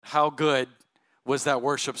how good was that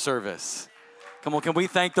worship service? Come on, can we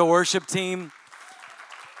thank the worship team?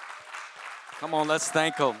 Come on, let's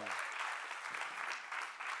thank them.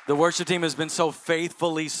 The worship team has been so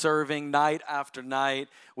faithfully serving night after night.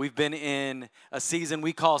 We've been in a season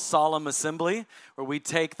we call Solemn Assembly, where we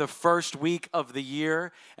take the first week of the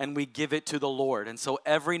year and we give it to the Lord. And so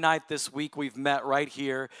every night this week we've met right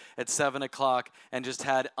here at 7 o'clock and just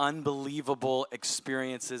had unbelievable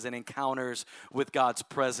experiences and encounters with God's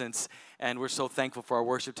presence. And we're so thankful for our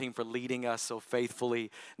worship team for leading us so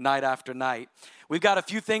faithfully night after night. We've got a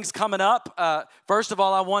few things coming up. First of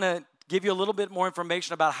all, I want to give you a little bit more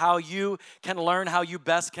information about how you can learn how you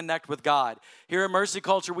best connect with God. Here at Mercy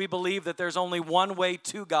Culture, we believe that there's only one way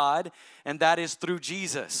to God, and that is through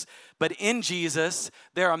Jesus. But in Jesus,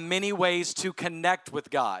 there are many ways to connect with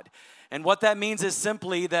God. And what that means is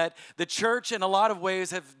simply that the church, in a lot of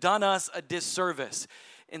ways, have done us a disservice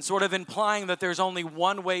in sort of implying that there's only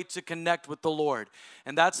one way to connect with the Lord.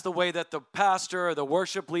 And that's the way that the pastor or the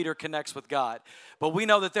worship leader connects with God. But we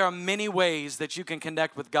know that there are many ways that you can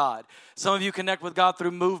connect with God. Some of you connect with God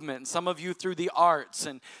through movement, some of you through the arts,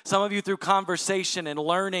 and some of you through conversation and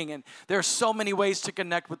learning. And there are so many ways to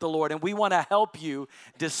connect with the Lord. And we want to help you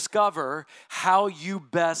discover how you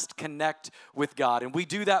best connect with God. And we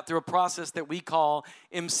do that through a process that we call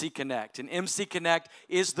MC Connect. And MC Connect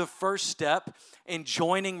is the first step in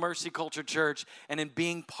joining Mercy Culture Church and in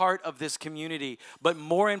being part of this community. But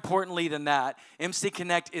more importantly than that, MC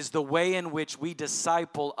Connect is the way in which we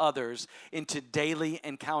disciple others into daily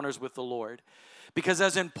encounters with the Lord. Because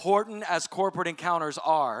as important as corporate encounters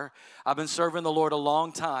are, I've been serving the Lord a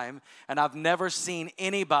long time, and I've never seen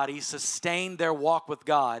anybody sustain their walk with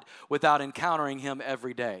God without encountering Him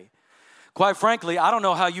every day. Quite frankly, I don't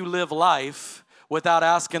know how you live life without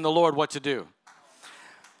asking the Lord what to do.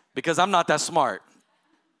 Because I'm not that smart,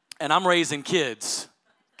 and I'm raising kids.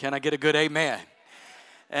 Can I get a good amen?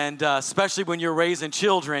 And especially when you're raising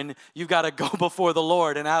children, you've got to go before the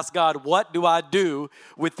Lord and ask God, what do I do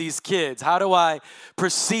with these kids? How do I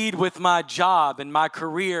proceed with my job and my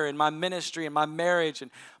career and my ministry and my marriage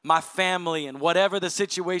and my family and whatever the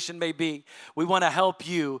situation may be? We want to help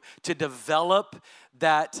you to develop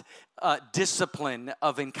that discipline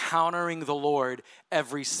of encountering the Lord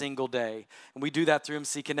every single day. And we do that through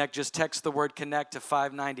MC Connect. Just text the word connect to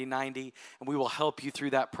 59090 and we will help you through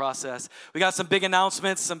that process. We got some big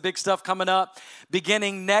announcements, some big stuff coming up.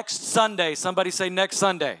 Beginning next Sunday, somebody say next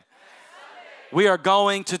Sunday. We are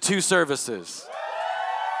going to 2 services.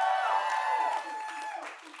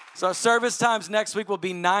 So our service times next week will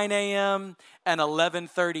be 9 a.m. and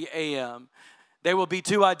 11:30 a.m. They will be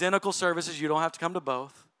 2 identical services. You don't have to come to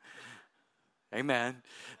both. Amen.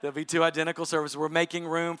 There'll be 2 identical services. We're making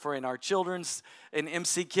room for in our children's, in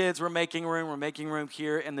MC Kids, we're making room. We're making room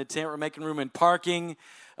here in the tent. We're making room in parking,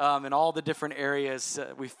 in all the different areas.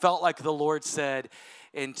 We felt like the Lord said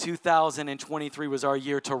in 2023 was our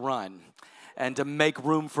year to run and to make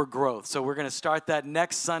room for growth. So we're going to start that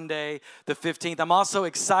next Sunday, the 15th. I'm also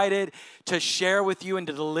excited to share with you and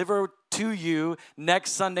to deliver to you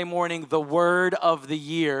next Sunday morning the word of the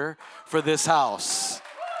year for this house.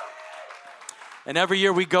 And every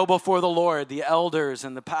year we go before the Lord, the elders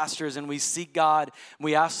and the pastors, and we seek God. And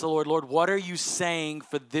we ask the Lord, Lord, what are you saying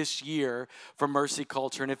for this year for Mercy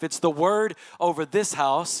Culture? And if it's the word over this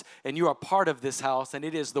house, and you are part of this house, then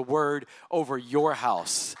it is the word over your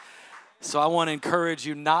house. So I want to encourage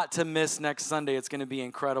you not to miss next Sunday. It's going to be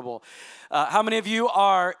incredible. How many of you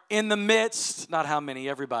are in the midst, not how many,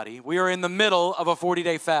 everybody, we are in the middle of a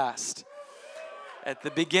 40-day fast. At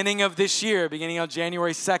the beginning of this year, beginning on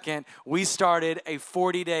January 2nd, we started a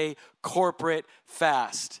 40-day corporate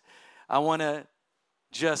fast. I want to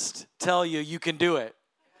just tell you, you can do it.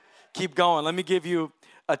 Keep going. Let me give you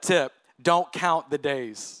a tip. Don't count the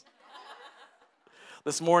days.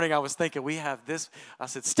 This morning I was thinking, we have this. I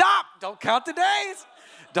said, stop. Don't count the days.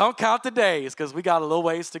 Don't count the days because we got a little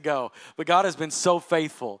ways to go. But God has been so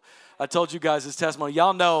faithful. I told you guys his testimony.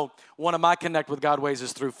 Y'all know one of my connect with God ways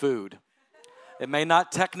is through food. It may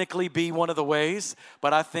not technically be one of the ways,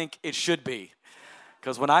 but I think it should be.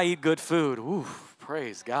 Because when I eat good food,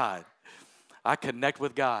 praise God, I connect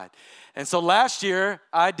with God. And so last year,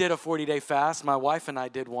 I did a 40-day fast. My wife and I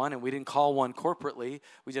did one, and we didn't call one corporately.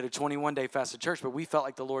 We did a 21-day fast at church, but we felt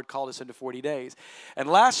like the Lord called us into 40 days. And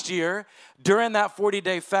last year, during that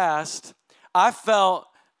 40-day fast, I felt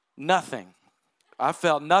nothing. I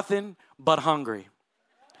felt nothing but hungry.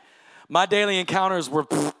 My daily encounters were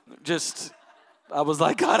just... I was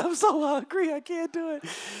like, God, I'm so hungry. I can't do it.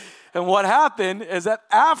 And what happened is that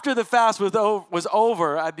after the fast was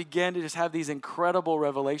over, I began to just have these incredible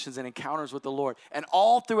revelations and encounters with the Lord. And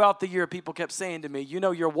all throughout the year, people kept saying to me,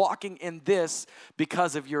 you're walking in this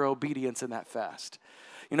because of your obedience in that fast.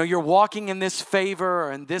 You're walking in this favor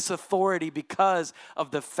and this authority because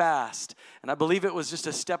of the fast. And I believe it was just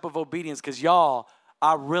a step of obedience because y'all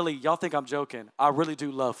think I'm joking. I really do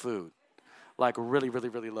love food. Like really, really,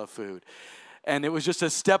 really love food. And it was just a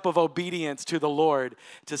step of obedience to the Lord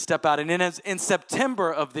to step out. And then in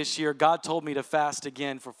September of this year, God told me to fast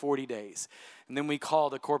again for 40 days. And then we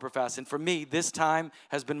called a corporate fast. And for me, this time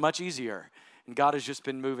has been much easier. And God has just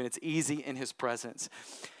been moving. It's easy in his presence.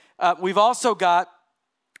 We've also got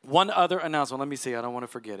one other announcement. Let me see. I don't want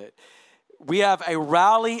to forget it. We have a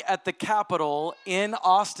rally at the Capitol in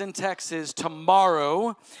Austin, Texas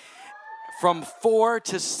tomorrow from 4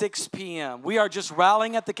 to 6 p.m. We are just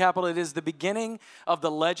rallying at the Capitol. It is the beginning of the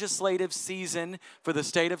legislative season for the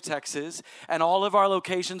state of Texas. And all of our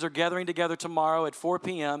locations are gathering together tomorrow at 4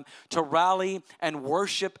 p.m. to rally and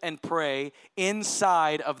worship and pray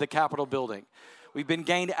inside of the Capitol building. We've been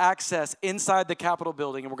gained access inside the Capitol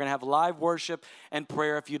building, and we're going to have live worship and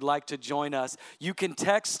prayer if you'd like to join us. You can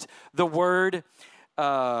text the word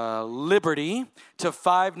Liberty to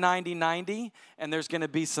 59090, and there's going to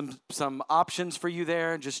be some options for you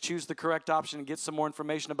there. Just choose the correct option and get some more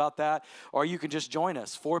information about that. Or you can just join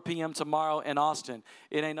us 4 p.m. tomorrow in Austin.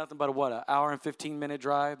 It ain't nothing but an hour and 15-minute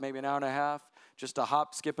drive, maybe an hour and a half. Just a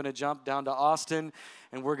hop, skip, and a jump down to Austin,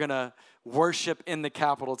 and we're going to worship in the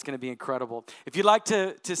Capitol. It's going to be incredible. If you'd like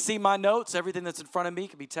to see my notes, everything that's in front of me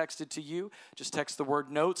can be texted to you. Just text the word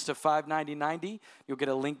notes to 59090. You'll get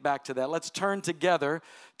a link back to that. Let's turn together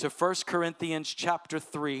to 1 Corinthians chapter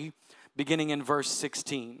 3, beginning in verse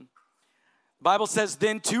 16. The Bible says,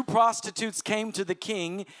 "Then 2 prostitutes came to the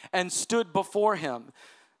king and stood before him.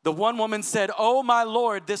 The one woman said, 'Oh, my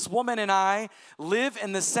Lord, this woman and I live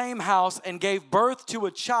in the same house and gave birth to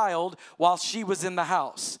a child while she was in the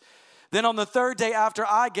house. Then on the 3rd day after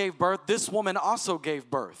I gave birth, this woman also gave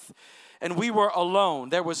birth. And we were alone.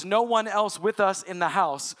 There was no one else with us in the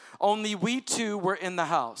house. Only we 2 were in the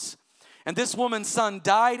house. And this woman's son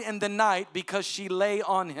died in the night because she lay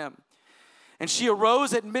on him. And she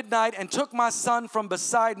arose at midnight and took my son from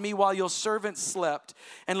beside me while your servant slept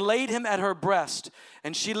and laid him at her breast.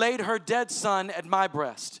 And she laid her dead son at my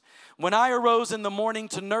breast. When I arose in the morning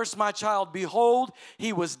to nurse my child, behold,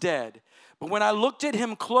 he was dead. But when I looked at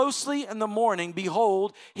him closely in the morning,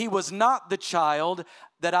 behold, he was not the child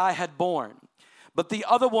that I had born. But the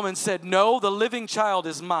other woman said, no, the living child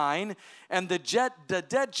is mine, and the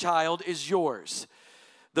dead child is yours.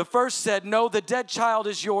 The first said, no, the dead child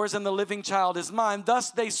is yours, and the living child is mine.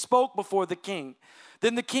 Thus they spoke before the king.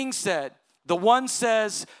 Then the king said, the one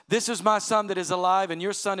says, this is my son that is alive, and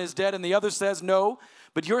your son is dead. And the other says, no,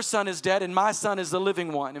 but your son is dead, and my son is the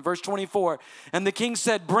living one. In verse 24, and the king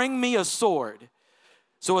said, bring me a sword.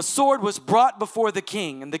 So a sword was brought before the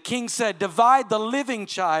king, and the king said, divide the living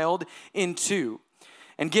child in 2,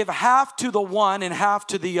 and give half to the one and half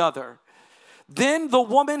to the other. Then the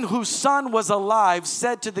woman whose son was alive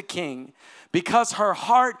said to the king, because her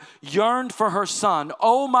heart yearned for her son,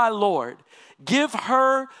 O my Lord, give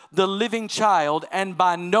her the living child, and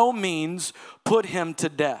by no means put him to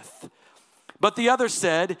death. But the other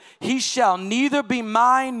said, he shall neither be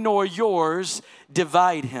mine nor yours,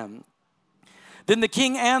 divide him. Then the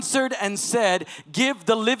king answered and said, give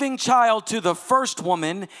the living child to the first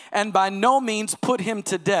woman, and by no means put him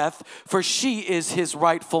to death, for she is his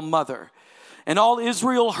rightful mother. And all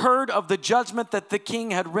Israel heard of the judgment that the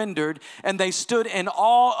king had rendered, and they stood in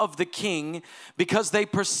awe of the king, because they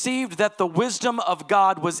perceived that the wisdom of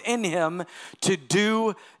God was in him to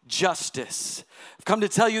do justice. I've come to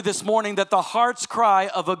tell you this morning that the heart's cry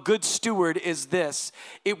of a good steward is this: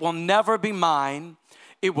 it will never be mine,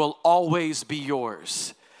 it will always be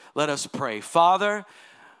yours. Let us pray. Father,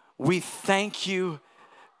 we thank you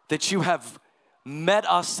that you have met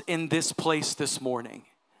us in this place this morning.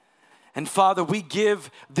 And Father, we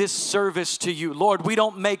give this service to you. Lord, we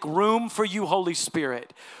don't make room for you, Holy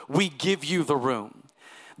Spirit. We give you the room.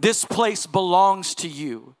 This place belongs to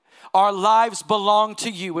you. Our lives belong to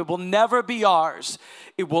you. It will never be ours.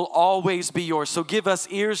 It will always be yours. So give us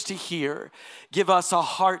ears to hear. Give us a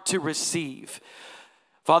heart to receive.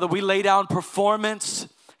 Father, we lay down performance,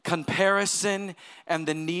 comparison, and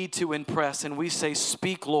the need to impress. And we say,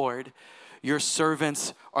 speak, Lord. Your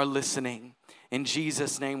servants are listening. In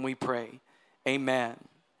Jesus' name we pray, amen.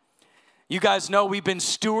 You guys know we've been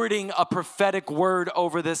stewarding a prophetic word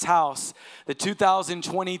over this house. The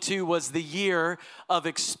 2022 was the year of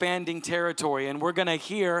expanding territory, and we're going to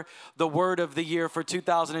hear the word of the year for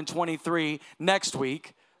 2023 next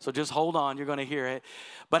week. So just hold on, you're going to hear it.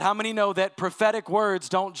 But how many know that prophetic words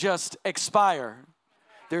don't just expire?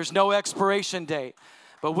 There's no expiration date.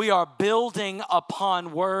 But we are building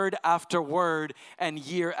upon word after word and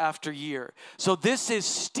year after year. So this is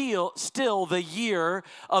still the year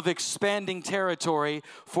of expanding territory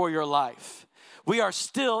for your life. We are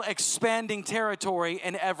still expanding territory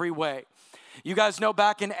in every way. You guys know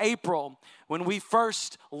back in April, when we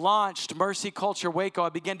first launched Mercy Culture Waco, I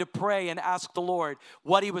began to pray and ask the Lord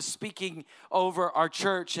what He was speaking over our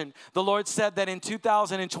church. And the Lord said that in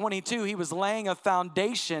 2022, He was laying a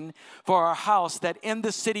foundation for our house, that in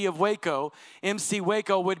the city of Waco, MC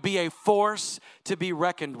Waco would be a force to be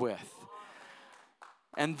reckoned with.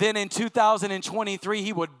 And then in 2023,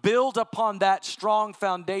 He would build upon that strong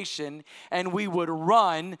foundation and we would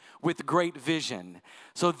run with great vision.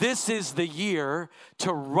 So this is the year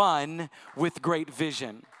to run with great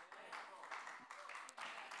vision.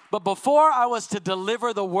 But before I was to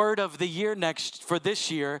deliver the word of the year for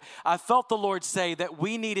this year, I felt the Lord say that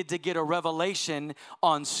we needed to get a revelation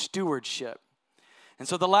on stewardship. And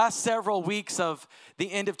so the last several weeks of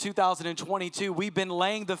the end of 2022, we've been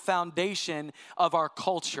laying the foundation of our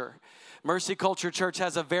culture. Mercy Culture Church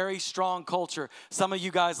has a very strong culture. Some of you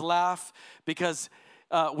guys laugh because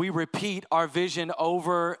we repeat our vision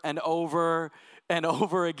over and over and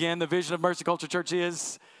over again. The vision of Mercy Culture Church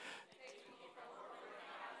is...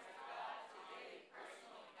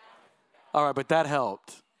 All right, but that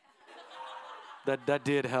helped. That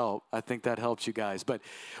did help. I think that helped you guys. But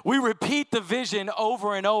we repeat the vision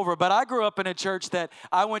over and over. But I grew up in a church that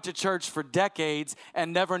I went to church for decades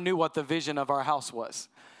and never knew what the vision of our house was.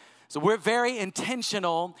 So we're very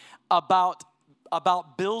intentional about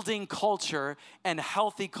building culture and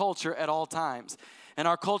healthy culture at all times. And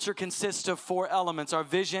our culture consists of 4 elements: our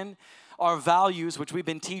vision, our values, which we've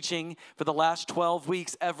been teaching for the last 12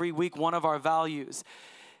 weeks, every week, one of our values.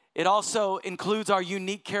 It also includes our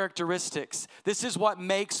unique characteristics. This is what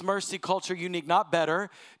makes Mercy Culture unique. Not better,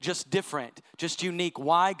 just different, just unique.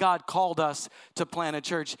 Why God called us to plant a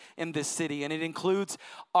church in this city. And it includes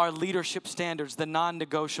our leadership standards, the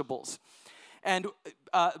non-negotiables. And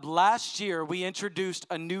last year, we introduced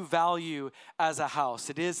a new value as a house.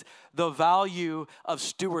 It is the value of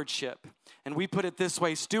stewardship. And we put it this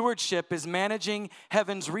way: stewardship is managing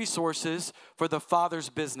heaven's resources for the Father's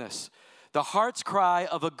business. The heart's cry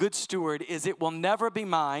of a good steward is, it will never be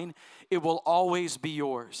mine, it will always be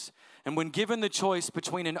yours. And when given the choice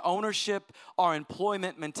between an ownership or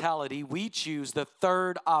employment mentality, we choose the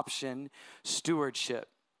third option, stewardship.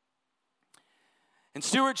 And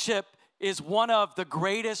stewardship is one of the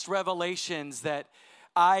greatest revelations that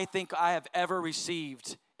I think I have ever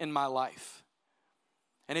received in my life.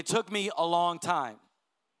 And it took me a long time.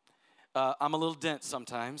 I'm a little dense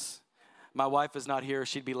sometimes. My wife is not here.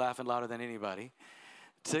 She'd be laughing louder than anybody.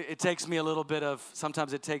 It takes me a little bit of,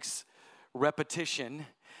 sometimes it takes repetition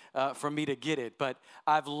for me to get it. But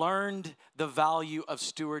I've learned the value of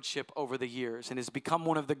stewardship over the years, and it's become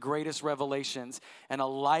one of the greatest revelations and a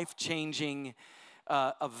life-changing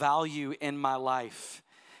a value in my life.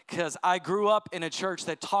 Because I grew up in a church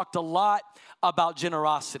that talked a lot about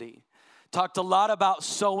generosity, talked a lot about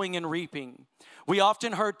sowing and reaping. We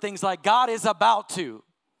often heard things like, God is about to.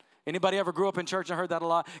 Anybody ever grew up in church and heard that a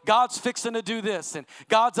lot? God's fixing to do this, and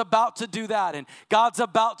God's about to do that, and God's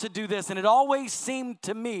about to do this. And it always seemed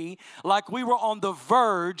to me like we were on the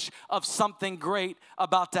verge of something great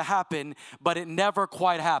about to happen, but it never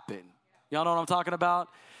quite happened. Y'all know what I'm talking about?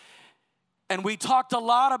 And we talked a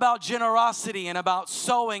lot about generosity and about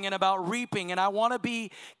sowing and about reaping. And I want to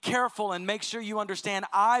be careful and make sure you understand,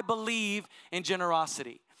 I believe in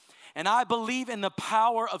generosity. And I believe in the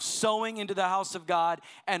power of sowing into the house of God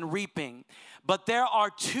and reaping. But there are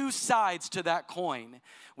 2 sides to that coin.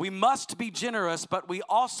 We must be generous, but we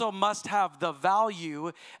also must have the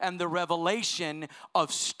value and the revelation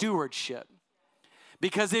of stewardship.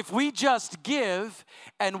 Because if we just give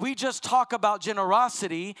and we just talk about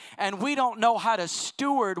generosity and we don't know how to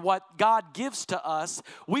steward what God gives to us,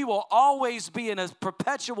 we will always be in a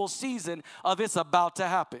perpetual season of it's about to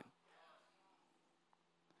happen.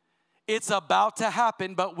 It's about to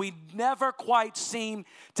happen, but we never quite seem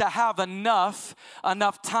to have enough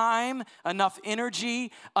time, enough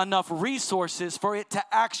energy, enough resources for it to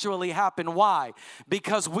actually happen. Why?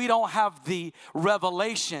 Because we don't have the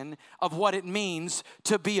revelation of what it means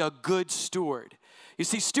to be a good steward. You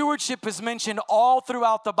see, stewardship is mentioned all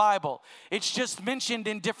throughout the Bible. It's just mentioned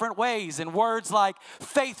in different ways, in words like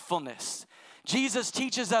faithfulness. Jesus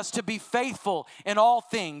teaches us to be faithful in all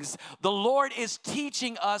things. The Lord is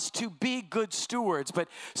teaching us to be good stewards. But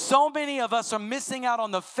so many of us are missing out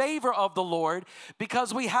on the favor of the Lord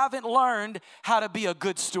because we haven't learned how to be a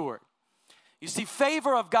good steward. You see,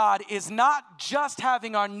 favor of God is not just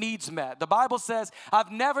having our needs met. The Bible says,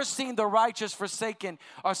 I've never seen the righteous forsaken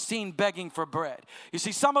or seen begging for bread. You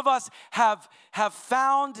see, some of us have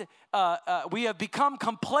found, we have become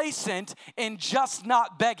complacent in just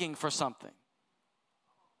not begging for something.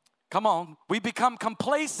 Come on, we become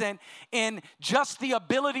complacent in just the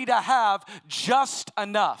ability to have just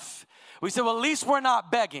enough. We say, well, at least we're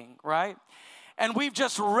not begging, right? And we've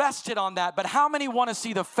just rested on that. But how many want to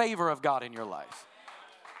see the favor of God in your life?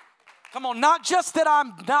 Come on, not just that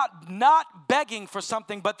I'm not begging for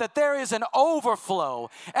something, but that there is an overflow,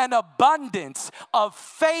 an abundance of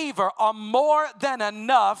favor or more than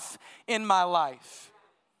enough in my life.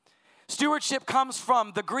 Stewardship comes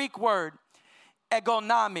from the Greek word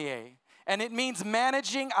egonomie, and it means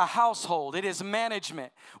managing a household. It is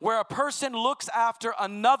management, where a person looks after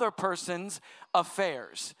another person's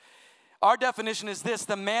affairs. Our definition is this: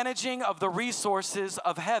 the managing of the resources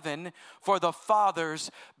of heaven for the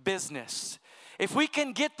Father's business. If we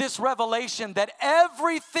can get this revelation that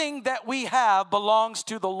everything that we have belongs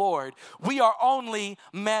to the Lord, we are only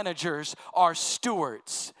managers or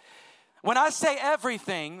stewards. When I say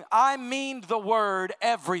everything, I mean the word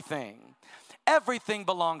everything. Everything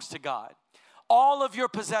belongs to God. All of your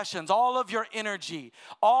possessions, all of your energy,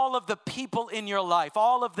 all of the people in your life,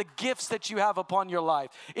 all of the gifts that you have upon your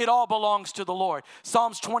life, it all belongs to the Lord.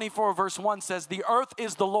 Psalms 24 verse 1 says, the earth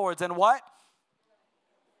is the Lord's and what?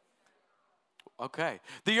 Okay.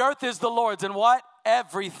 The earth is the Lord's and what?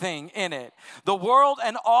 Everything in it. The world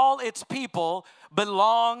and all its people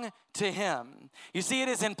belong to Him. You see, it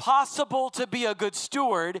is impossible to be a good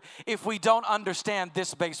steward if we don't understand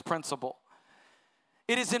this base principle.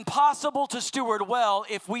 It is impossible to steward well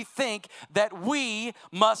if we think that we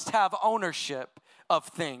must have ownership of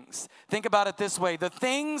things. Think about it this way. The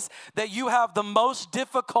things that you have the most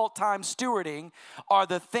difficult time stewarding are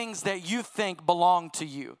the things that you think belong to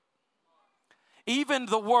you. Even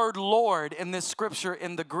the word Lord in this scripture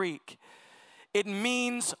in the Greek, it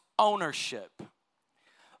means ownership.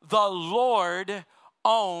 The Lord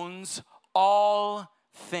owns all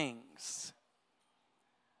things.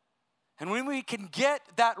 And when we can get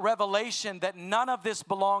that revelation that none of this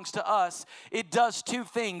belongs to us, it does two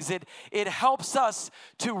things. It helps us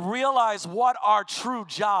to realize what our true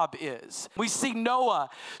job is. We see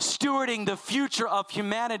Noah stewarding the future of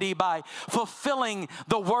humanity by fulfilling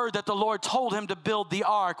the word that the Lord told him to build the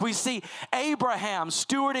ark. We see Abraham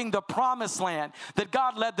stewarding the promised land that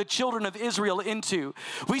God led the children of Israel into.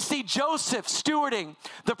 We see Joseph stewarding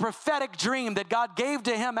the prophetic dream that God gave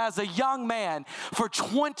to him as a young man for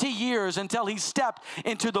 20 years until he stepped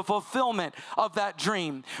into the fulfillment of that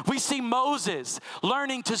dream. We see Moses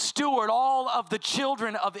learning to steward all of the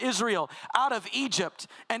children of Israel out of Egypt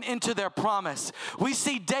and into their promise. We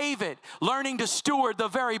see David learning to steward the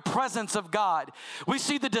very presence of God. We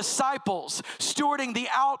see the disciples stewarding the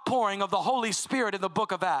outpouring of the Holy Spirit in the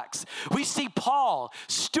book of Acts. We see Paul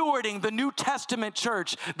stewarding the New Testament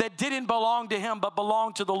church that didn't belong to him but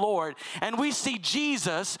belonged to the Lord. And we see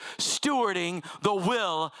Jesus stewarding the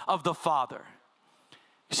will of the Father.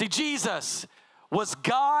 You see, Jesus was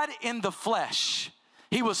God in the flesh.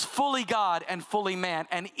 He was fully God and fully man.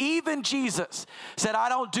 And even Jesus said, I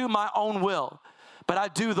don't do my own will, but I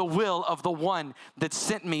do the will of the one that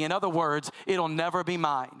sent me. In other words, it'll never be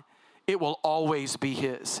mine. It will always be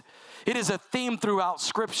His. It is a theme throughout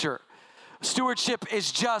Scripture. Stewardship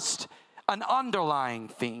is just an underlying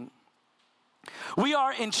theme. We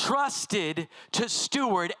are entrusted to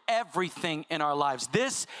steward everything in our lives.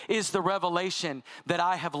 This is the revelation that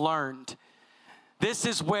I have learned. This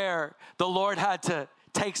is where the Lord had to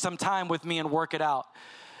take some time with me and work it out.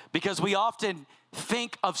 Because we often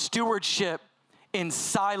think of stewardship in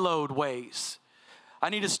siloed ways.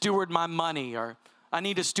 I need to steward my money, or I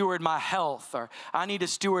need to steward my health, or I need to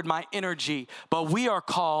steward my energy. But we are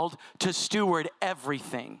called to steward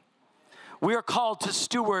everything. We are called to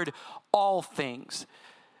steward all things.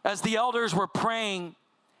 As the elders were praying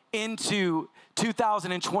into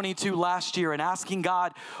 2022 last year and asking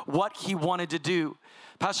God what He wanted to do,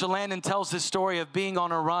 Pastor Landon tells this story of being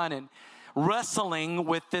on a run and wrestling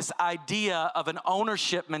with this idea of an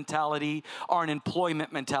ownership mentality or an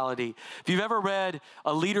employment mentality. If you've ever read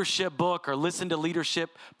a leadership book or listened to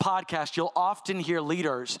leadership podcasts, you'll often hear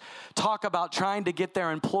leaders talk about trying to get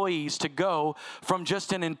their employees to go from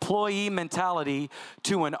just an employee mentality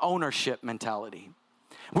to an ownership mentality.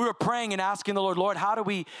 We were praying and asking the Lord, Lord, how do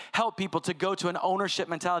we help people to go to an ownership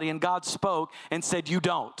mentality? And God spoke and said, you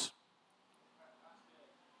don't.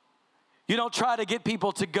 You don't try to get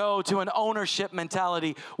people to go to an ownership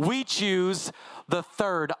mentality. We choose the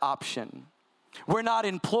third option. We're not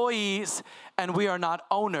employees and we are not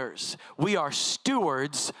owners. We are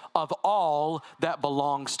stewards of all that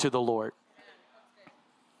belongs to the Lord.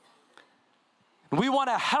 We want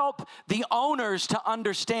to help the owners to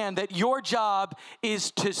understand that your job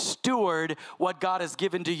is to steward what God has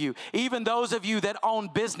given to you. Even those of you that own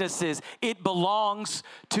businesses, it belongs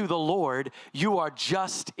to the Lord. You are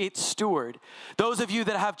just its steward. Those of you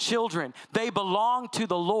that have children, they belong to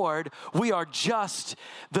the Lord. We are just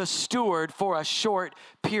the steward for a short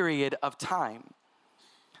period of time.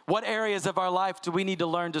 What areas of our life do we need to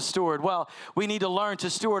learn to steward? Well, we need to learn to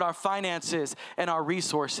steward our finances and our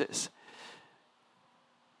resources.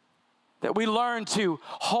 That we learn to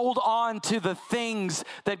hold on to the things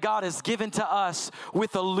that God has given to us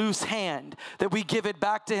with a loose hand, that we give it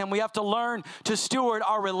back to Him. We have to learn to steward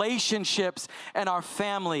our relationships and our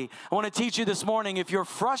family. I want to teach you this morning, if you're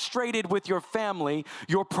frustrated with your family,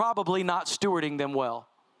 you're probably not stewarding them well.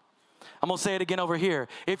 I'm going to say it again over here.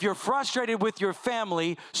 If you're frustrated with your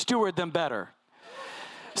family, steward them better.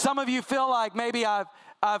 Some of you feel like maybe I've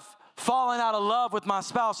fallen out of love with my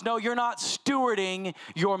spouse. No, you're not stewarding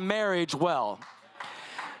your marriage well.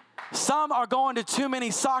 Some are going to too many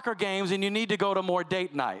soccer games and you need to go to more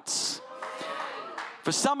date nights.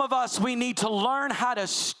 For some of us, we need to learn how to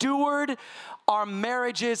steward our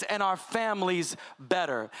marriages and our families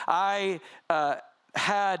better. Pastor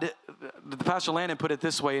Landon put it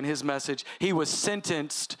this way in his message. He was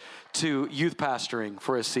sentenced to youth pastoring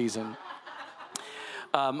for a season.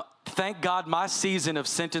 Thank God my season of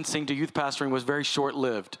sentencing to youth pastoring was very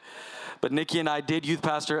short-lived. But Nikki and I did youth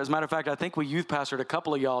pastor. As a matter of fact, I think we youth pastored a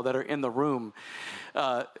couple of y'all that are in the room.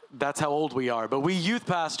 That's how old we are. But we youth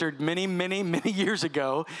pastored many, many, many years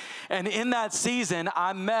ago. And in that season,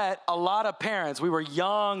 I met a lot of parents. We were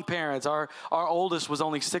young parents. Our oldest was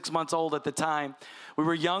only 6 months old at the time. We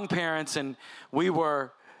were young parents, and we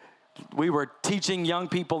were teaching young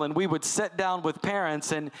people, and we would sit down with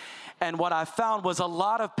parents, and what I found was a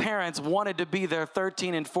lot of parents wanted to be their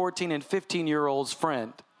 13 and 14 and 15-year-old's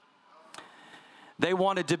friend. They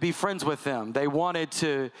wanted to be friends with them. They wanted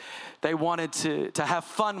to have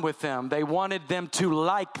fun with them. They wanted them to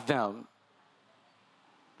like them.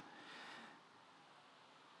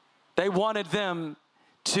 They wanted them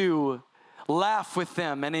to laugh with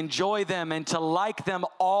them and enjoy them and to like them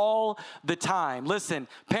all the time. Listen,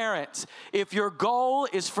 parents, if your goal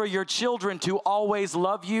is for your children to always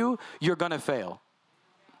love you, you're going to fail.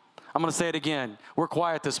 I'm going to say it again. We're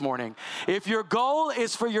quiet this morning. If your goal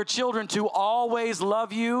is for your children to always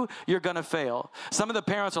love you, you're going to fail. Some of the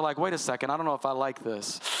parents are like, wait a second, I don't know if I like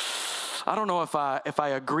this. I don't know if I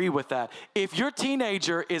agree with that. If your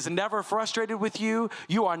teenager is never frustrated with you,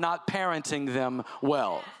 you are not parenting them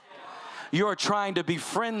well. You're trying to be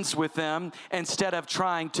friends with them instead of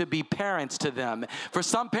trying to be parents to them. For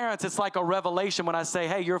some parents, it's like a revelation when I say,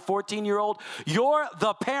 hey, you're a 14-year-old, you're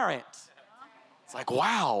the parent. It's like,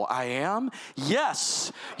 wow, I am?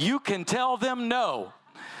 Yes, you can tell them no.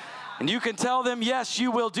 And you can tell them, yes,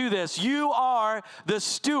 you will do this. You are the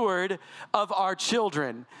steward of our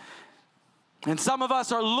children. And some of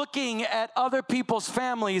us are looking at other people's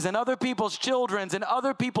families and other people's children's and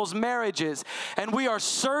other people's marriages, and we are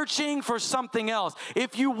searching for something else.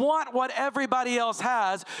 If you want what everybody else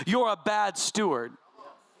has, you're a bad steward.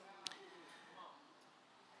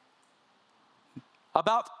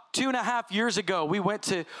 About 2.5 years ago, we went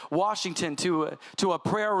to Washington to a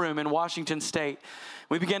prayer room in Washington State.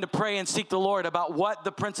 We began to pray and seek the Lord about what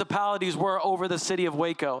the principalities were over the city of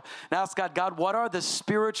Waco. And ask God, what are the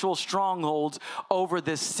spiritual strongholds over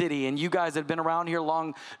this city? And you guys that have been around here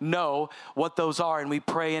long know what those are, and we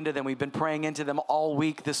pray into them. We've been praying into them all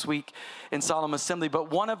week this week in Solemn Assembly.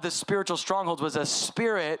 But one of the spiritual strongholds was a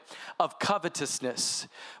spirit of covetousness.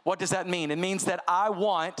 What does that mean? It means that I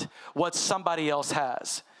want what somebody else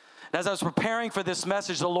has. As I was preparing for this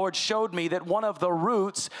message, the Lord showed me that one of the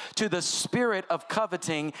roots to the spirit of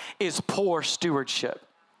coveting is poor stewardship.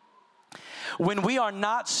 When we are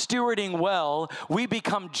not stewarding well, we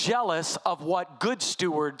become jealous of what good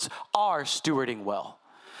stewards are stewarding well.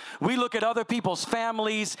 We look at other people's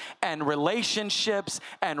families and relationships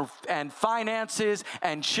and finances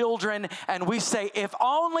and children, and we say, if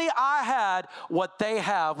only I had what they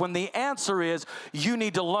have, when the answer is, you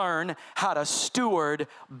need to learn how to steward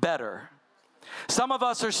better. Some of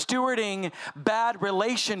us are stewarding bad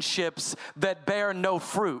relationships that bear no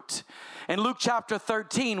fruit. In Luke chapter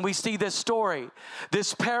 13, we see this story,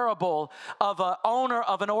 this parable of an owner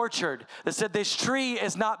of an orchard that said this tree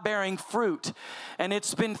is not bearing fruit. And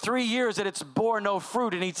it's been 3 years that it's bore no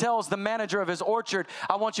fruit. And he tells the manager of his orchard,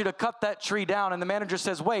 I want you to cut that tree down. And the manager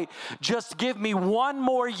says, wait, just give me 1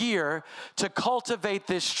 more year to cultivate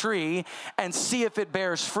this tree and see if it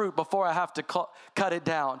bears fruit before I have to cut it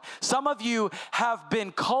down. Some of you have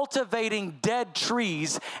been cultivating dead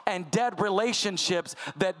trees and dead relationships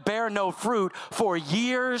that bear no fruit for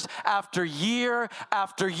years after year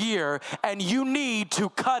after year, and you need to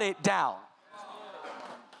cut it down.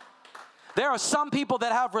 There are some people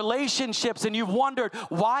that have relationships and you've wondered,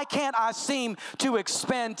 why can't I seem to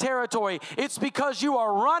expand territory? It's because you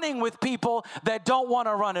are running with people that don't want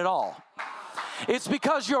to run at all. It's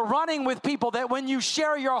because you're running with people that when you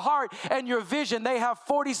share your heart and your vision, they have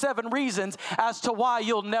 47 reasons as to why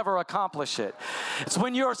you'll never accomplish it. It's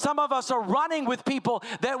when some of us are running with people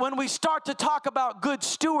that when we start to talk about good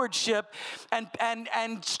stewardship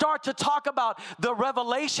and start to talk about the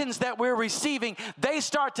revelations that we're receiving, they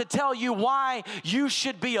start to tell you why you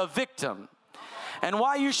should be a victim. And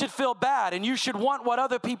why you should feel bad and you should want what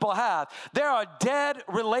other people have. There are dead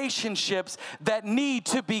relationships that need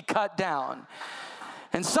to be cut down.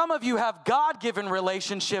 And some of you have God-given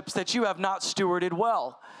relationships that you have not stewarded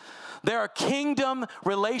well. There are kingdom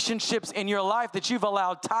relationships in your life that you've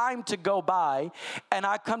allowed time to go by. And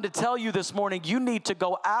I come to tell you this morning, you need to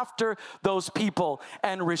go after those people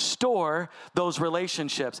and restore those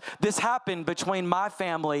relationships. This happened between my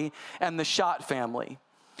family and the Schott family.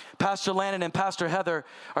 Pastor Landon and Pastor Heather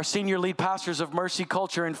are senior lead pastors of Mercy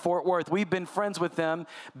Culture in Fort Worth. We've been friends with them,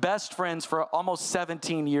 best friends for almost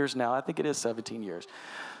 17 years now. I think it is 17 years.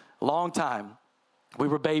 Long time. We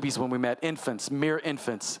were babies when we met, infants, mere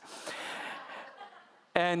infants.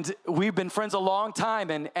 And we've been friends a long time,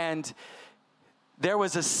 and there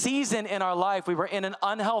was a season in our life, we were in an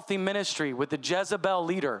unhealthy ministry with the Jezebel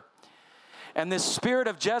leader. And this spirit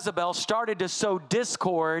of Jezebel started to sow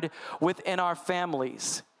discord within our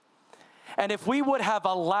families. And if we would have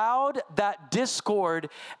allowed that discord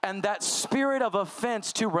and that spirit of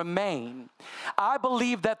offense to remain, I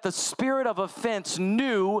believe that the spirit of offense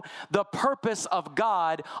knew the purpose of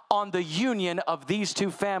God on the union of these two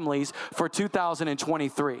families for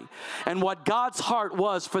 2023. And what God's heart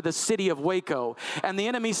was for the city of Waco. And the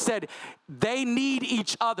enemy said, they need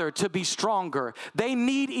each other to be stronger. They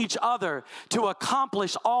need each other to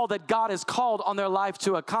accomplish all that God has called on their life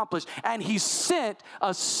to accomplish. And he sent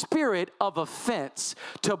a spirit of offense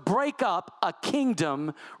to break up a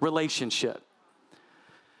kingdom relationship.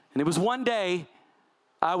 And it was one day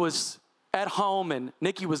I was at home and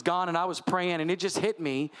Nikki was gone and I was praying and it just hit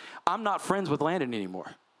me. I'm not friends with Landon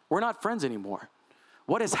anymore. We're not friends anymore.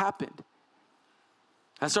 What has happened?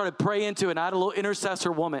 I started praying into it and I had a little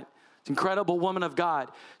intercessor woman. Incredible woman of God.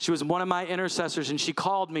 She was one of my intercessors and she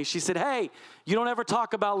called me. She said, hey, you don't ever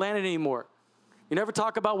talk about Landon anymore. You never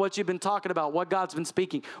talk about what you've been talking about, what God's been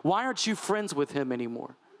speaking. Why aren't you friends with him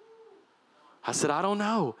anymore? I said, I don't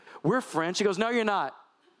know. We're friends. She goes, no, you're not.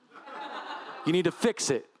 You need to fix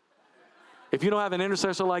it. If you don't have an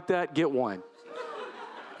intercessor like that, get one.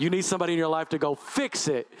 You need somebody in your life to go, fix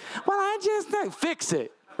it. Well, I just fix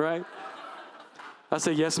it, right? I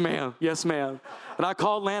said, yes, ma'am. Yes, ma'am. And I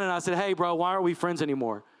called Landon and I said, hey, bro, why aren't we friends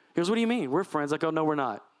anymore? He goes, what do you mean? We're friends. I go, no, we're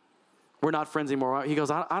not. We're not friends anymore. He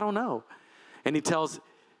goes, I don't know. And he tells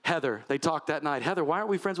Heather, they talked that night, Heather, why aren't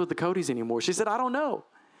we friends with the Codys anymore? She said, I don't know.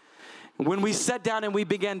 When we sat down and we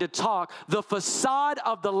began to talk, the facade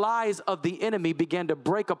of the lies of the enemy began to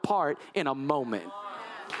break apart in a moment.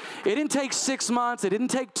 It didn't take 6 months. It didn't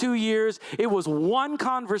take 2 years. It was one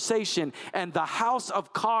conversation, and the house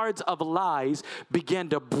of cards of lies began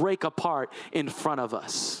to break apart in front of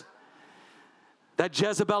us. That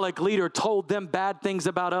Jezebelic leader told them bad things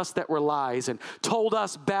about us that were lies and told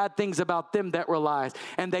us bad things about them that were lies.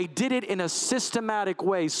 And they did it in a systematic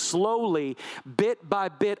way, slowly, bit by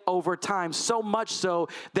bit over time, so much so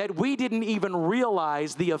that we didn't even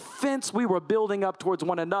realize the offense we were building up towards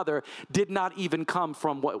one another did not even come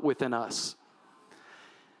from within us.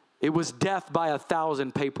 It was death by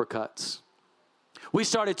 1,000 paper cuts. We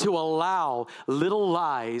started to allow little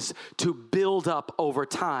lies to build up over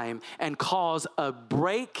time and cause a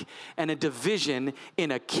break and a division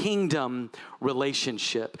in a kingdom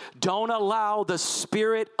relationship. Don't allow the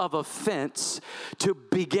spirit of offense to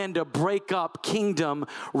begin to break up kingdom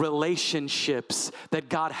relationships that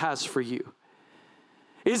God has for you.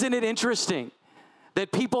 Isn't it interesting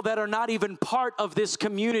that people that are not even part of this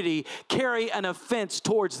community carry an offense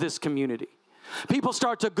towards this community? People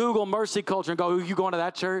start to Google Mercy Culture and go, you going to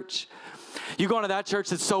that church? You going to that church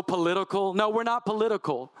that's so political? No, we're not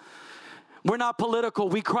political. We're not political.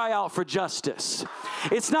 We cry out for justice.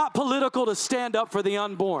 It's not political to stand up for the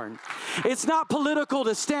unborn. It's not political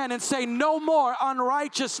to stand and say, no more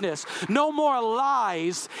unrighteousness, no more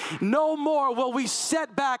lies, no more will we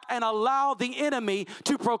set back and allow the enemy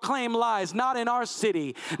to proclaim lies. Not in our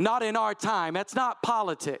city, not in our time. That's not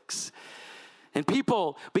politics. And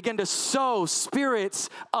people begin to sow spirits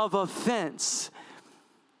of offense.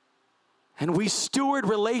 And we steward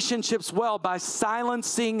relationships well by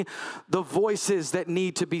silencing the voices that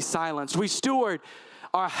need to be silenced. We steward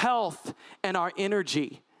our health and our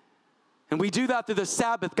energy. And we do that through the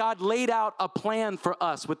Sabbath. God laid out a plan for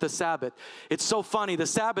us with the Sabbath. It's so funny. The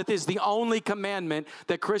Sabbath is the only commandment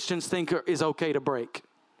that Christians think is okay to break.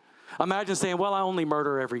 Imagine saying, well, I only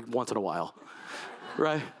murder every once in a while,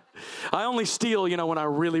 right? I only steal, when I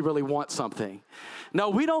really, really want something. No,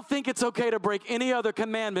 we don't think it's okay to break any other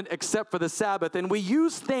commandment except for the Sabbath. And we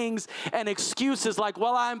use things and excuses like,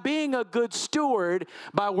 well, I'm being a good steward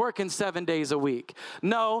by working 7 days a week.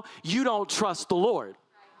 No, you don't trust the Lord.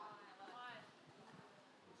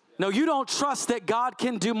 No, you don't trust that God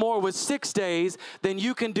can do more with 6 days than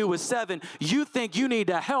you can do with 7. You think you need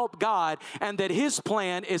to help God and that his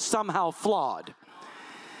plan is somehow flawed.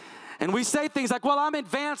 And we say things like, well, I'm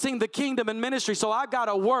advancing the kingdom and ministry, so I got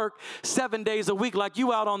to work 7 days a week like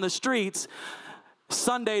you out on the streets,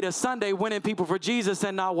 Sunday to Sunday, winning people for Jesus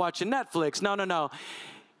and not watching Netflix. No.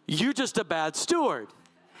 You're just a bad steward.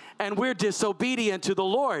 And we're disobedient to the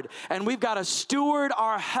Lord. And we've got to steward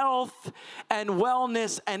our health and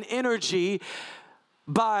wellness and energy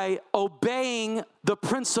by obeying the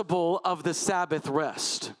principle of the Sabbath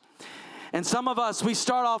rest. And some of us, we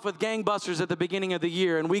start off with gangbusters at the beginning of the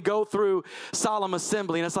year, and we go through solemn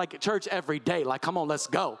assembly, and it's like church every day. Like, come on, let's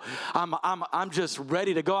go. I'm just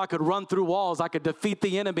ready to go. I could run through walls. I could defeat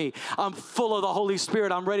the enemy. I'm full of the Holy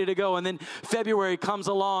Spirit. I'm ready to go. And then February comes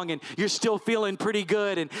along, and you're still feeling pretty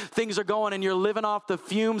good, and things are going, and you're living off the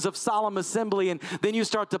fumes of solemn assembly, and then you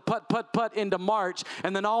start to put into March,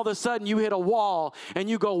 and then all of a sudden you hit a wall, and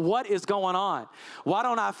you go, what is going on? Why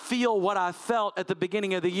don't I feel what I felt at the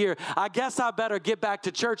beginning of the year? I guess I better get back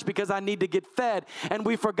to church because I need to get fed. And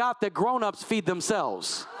we forgot that grown-ups feed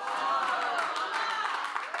themselves.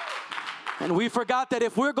 And we forgot that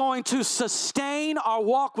if we're going to sustain our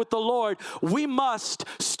walk with the Lord, we must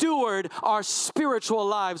steward our spiritual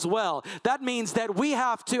lives well. That means that we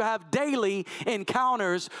have to have daily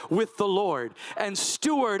encounters with the Lord and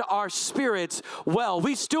steward our spirits well.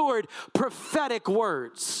 We steward prophetic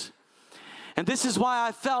words. And this is why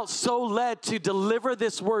I felt so led to deliver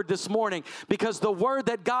this word this morning, because the word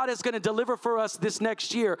that God is going to deliver for us this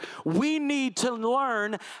next year, we need to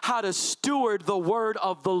learn how to steward the word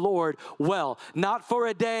of the Lord well. Not for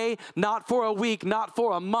a day, not for a week, not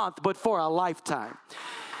for a month, but for a lifetime.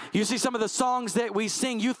 You see, some of the songs that we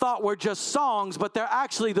sing you thought were just songs, but they're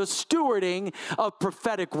actually the stewarding of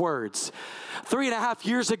prophetic words. 3.5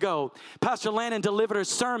 years ago, Pastor Landon delivered a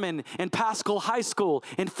sermon in Pascal High School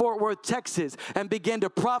in Fort Worth, Texas, and began to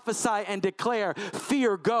prophesy and declare,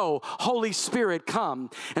 fear go, Holy Spirit come.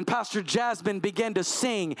 And Pastor Jasmine began to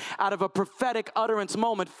sing out of a prophetic utterance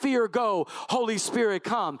moment, fear go, Holy Spirit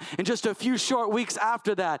come. And just a few short weeks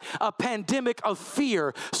after that, a pandemic of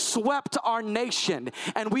fear swept our nation,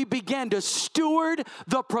 and we began to steward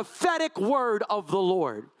the prophetic word of the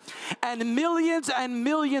Lord. And millions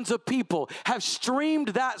of people have streamed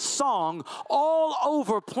that song all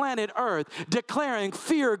over planet Earth, declaring,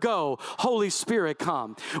 fear go, Holy Spirit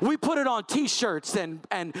come. We put it on t-shirts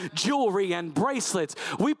and jewelry and bracelets.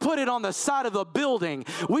 We put it on the side of the building.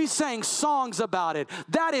 We sang songs about it.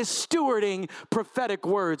 That is stewarding prophetic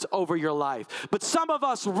words over your life. But some of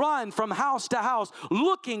us run from house to house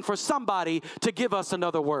looking for somebody to give us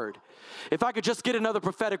another word. If I could just get another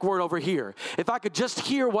prophetic word over here. If I could just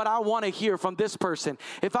hear what I want to hear from this person.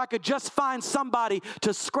 If I could just find somebody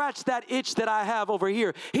to scratch that itch that I have over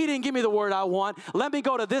here. He didn't give me the word I want. Let me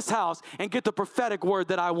go to this house and get the prophetic word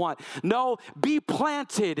that I want. No, be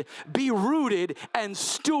planted, be rooted, and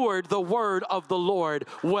steward the word of the Lord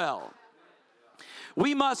well.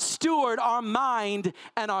 We must steward our mind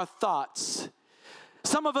and our thoughts.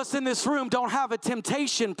 Some of us in this room don't have a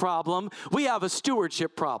temptation problem. We have a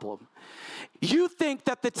stewardship problem. You think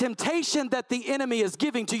that the temptation that the enemy is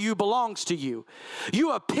giving to you belongs to you.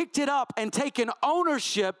 You have picked it up and taken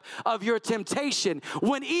ownership of your temptation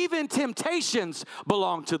when even temptations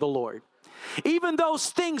belong to the Lord. Even those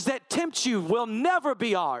things that tempt you will never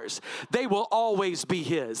be ours. They will always be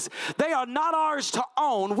His. They are not ours to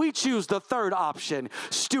own. We choose the third option,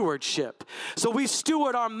 stewardship. So we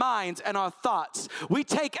steward our minds and our thoughts. We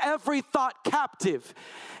take every thought captive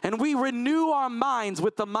and we renew our minds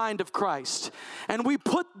with the mind of Christ. And we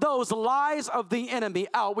put those lies of the enemy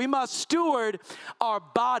out. We must steward our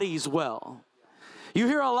bodies well. You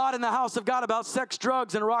hear a lot in the house of God about sex,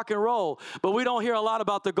 drugs, and rock and roll, but we don't hear a lot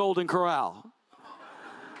about the Golden Corral.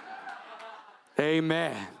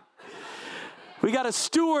 Amen. We got to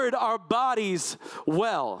steward our bodies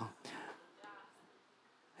well.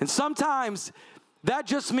 And sometimes that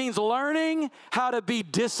just means learning how to be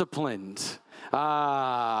disciplined.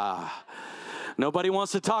 Nobody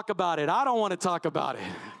wants to talk about it. I don't want to talk about it,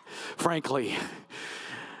 frankly.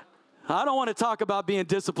 I don't want to talk about being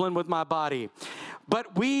disciplined with my body.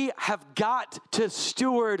 But we have got to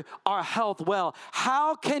steward our health well.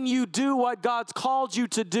 How can you do what God's called you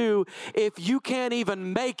to do if you can't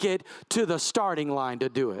even make it to the starting line to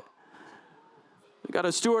do it? We got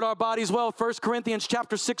to steward our bodies well. 1 Corinthians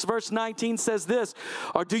chapter 6, verse 19 says this,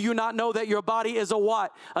 or do you not know that your body is a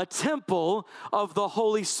what? A temple of the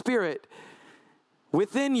Holy Spirit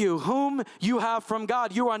within you, whom you have from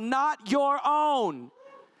God. You are not your own.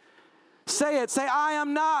 Say it. Say, I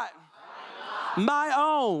am not my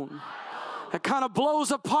own. That kind of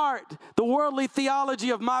blows apart the worldly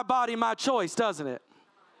theology of my body, my choice, doesn't it?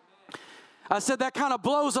 I said that kind of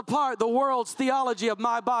blows apart the world's theology of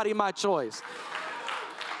my body, my choice.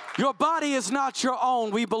 Your body is not your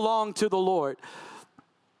own. We belong to the Lord.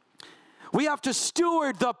 We have to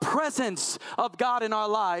steward the presence of God in our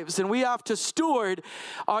lives, and we have to steward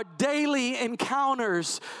our daily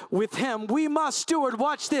encounters with Him. We must steward,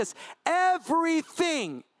 watch this,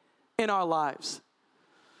 everything in our lives.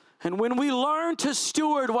 And when we learn to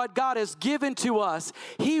steward what God has given to us,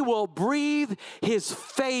 He will breathe His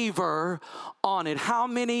favor on it. How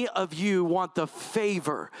many of you want the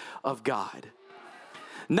favor of God?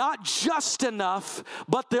 Not just enough,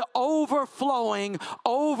 but the overflowing,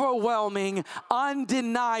 overwhelming,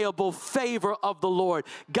 undeniable favor of the Lord.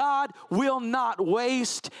 God will not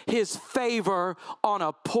waste His favor on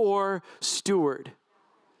a poor steward.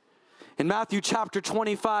 In Matthew chapter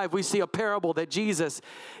 25, we see a parable that Jesus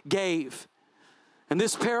gave. And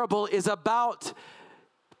this parable is about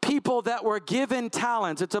people that were given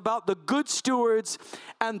talents. It's about the good stewards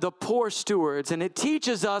and the poor stewards. And it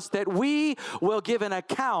teaches us that we will give an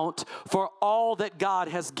account for all that God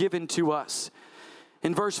has given to us.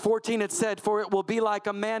 In verse 14 it said, for it will be like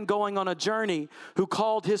a man going on a journey who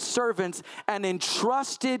called his servants and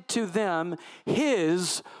entrusted to them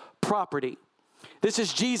his property. This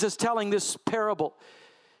is Jesus telling this parable.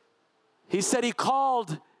 He said he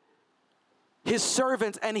called his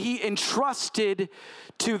servants and he entrusted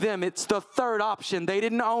to them. It's the third option. They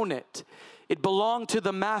didn't own it. It belonged to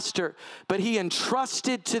the master, but he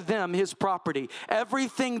entrusted to them his property.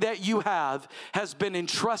 Everything that you have has been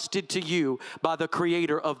entrusted to you by the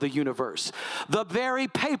creator of the universe. The very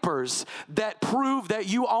papers that prove that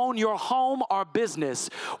you own your home or business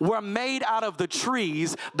were made out of the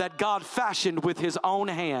trees that God fashioned with His own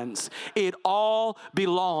hands. It all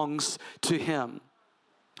belongs to Him.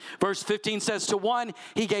 Verse 15 says, to one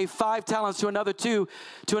he gave 5 talents, to another 2,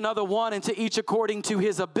 to another 1, and to each according to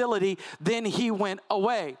his ability. Then he went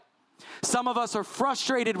away. Some of us are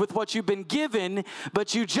frustrated with what you've been given,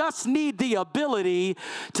 but you just need the ability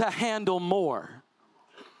to handle more.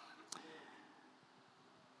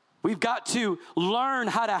 We've got to learn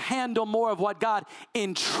how to handle more of what God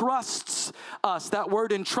entrusts us. That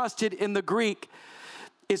word entrusted in the Greek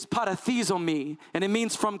is parathizomi, and it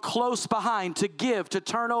means from close behind, to give, to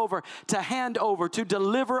turn over, to hand over, to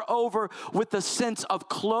deliver over with a sense of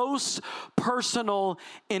close personal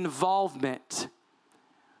involvement.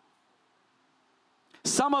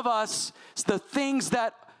 Some of us, the things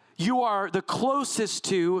that you are the closest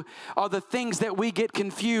to are the things that we get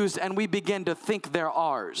confused and we begin to think they're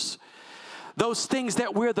ours. Those things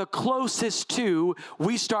that we're the closest to,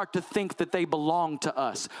 we start to think that they belong to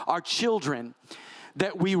us. Our children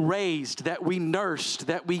that we raised, that we nursed,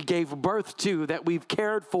 that we gave birth to, that we've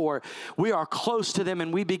cared for, we are close to them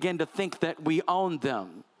and we begin to think that we own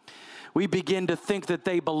them. We begin to think that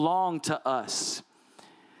they belong to us.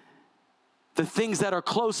 The things that are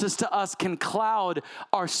closest to us can cloud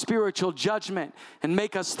our spiritual judgment and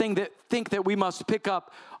make us think that we must pick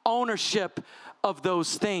up ownership of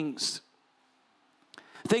those things.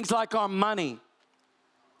 Things like our money.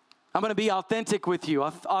 I'm going to be authentic with you.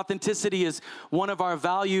 Authenticity is one of our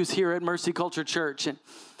values here at Mercy Culture Church. And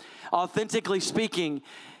authentically speaking,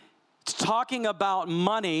 talking about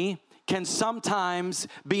money can sometimes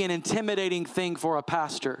be an intimidating thing for a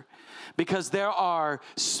pastor, because there are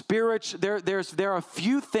a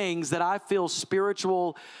few things that I feel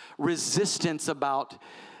spiritual resistance about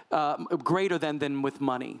greater than with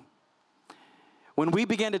money. When we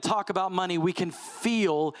begin to talk about money, we can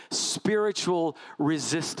feel spiritual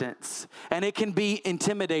resistance, and it can be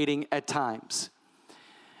intimidating at times.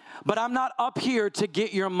 But I'm not up here to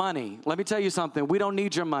get your money. Let me tell you something. We don't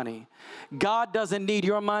need your money. God doesn't need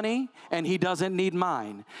your money, and he doesn't need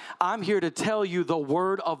mine. I'm here to tell you the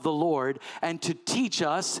word of the Lord and to teach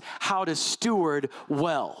us how to steward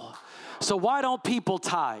well. So why don't people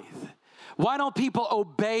tithe? Why don't people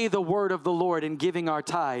obey the word of the Lord in giving our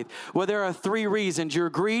tithe? Well, there are 3 reasons. You're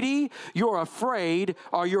greedy, you're afraid,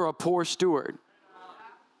 or you're a poor steward.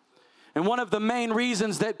 And one of the main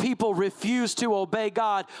reasons that people refuse to obey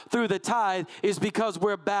God through the tithe is because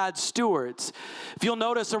we're bad stewards. If you'll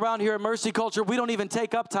notice around here at Mercy Culture, we don't even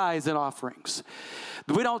take up tithes and offerings.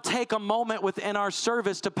 We don't take a moment within our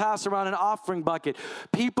service to pass around an offering bucket.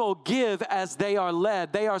 People give as they are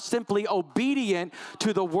led. They are simply obedient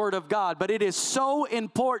to the word of God. But it is so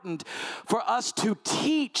important for us to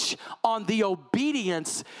teach on the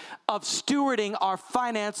obedience of stewarding our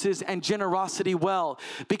finances and generosity well.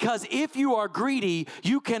 Because if you are greedy,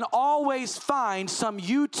 you can always find some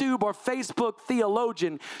YouTube or Facebook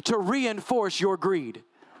theologian to reinforce your greed.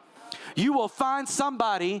 You will find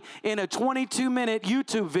somebody in a 22-minute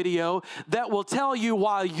YouTube video that will tell you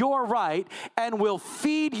why you're right and will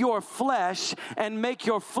feed your flesh and make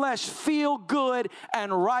your flesh feel good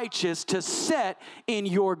and righteous to set in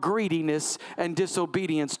your greediness and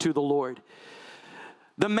disobedience to the Lord.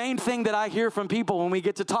 The main thing that I hear from people when we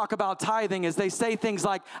get to talk about tithing is they say things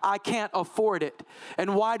like, I can't afford it.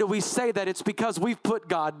 And why do we say that? It's because we've put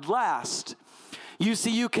God last. You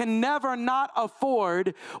see, you can never not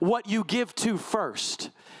afford what you give to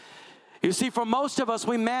first. You see, for most of us,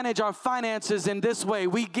 we manage our finances in this way.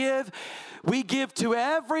 We give to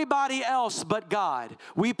everybody else but God.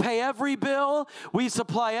 We pay every bill, we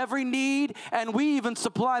supply every need, and we even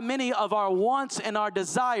supply many of our wants and our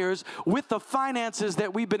desires with the finances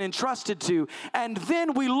that we've been entrusted to. And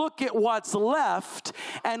then we look at what's left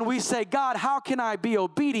and we say, God, how can I be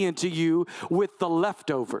obedient to you with the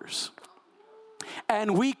leftovers?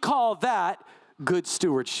 And we call that good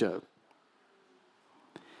stewardship.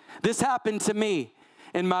 This happened to me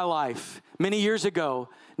in my life. Many years ago,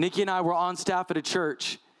 Nikki and I were on staff at a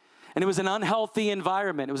church, and it was an unhealthy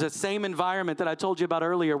environment. It was the same environment that I told you about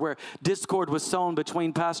earlier, where discord was sown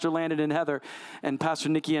between Pastor Landon and Heather and Pastor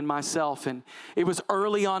Nikki and myself. And it was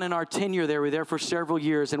early on in our tenure there. We were there for several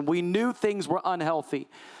years, and we knew things were unhealthy.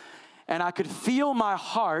 And I could feel my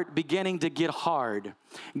heart beginning to get hard.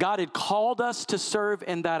 God had called us to serve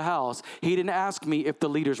in that house. He didn't ask me if the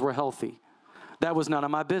leaders were healthy. That was none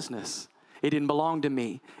of my business. It didn't belong to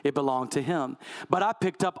me. It belonged to him. But I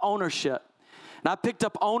picked up ownership. And I picked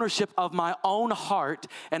up ownership of my own heart.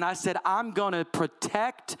 And I said, I'm going to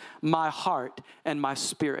protect my heart and my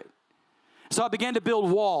spirit. So I began to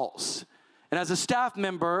build walls. And as a staff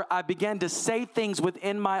member, I began to say things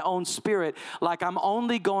within my own spirit, like I'm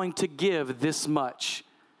only going to give this much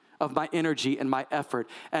of my energy and my effort.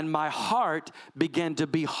 And my heart began to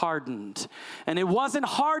be hardened. And it wasn't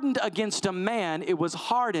hardened against a man, it was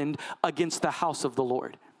hardened against the house of the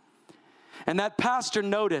Lord. And that pastor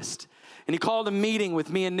noticed, and he called a meeting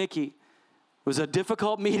with me and Nikki. It was a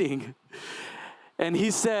difficult meeting. And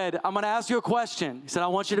he said, I'm going to ask you a question. He said, I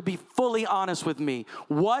want you to be fully honest with me.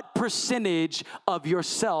 What percentage of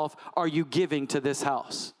yourself are you giving to this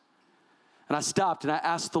house? And I stopped and I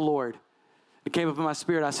asked the Lord. It came up in my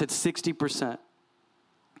spirit. I said, 60%.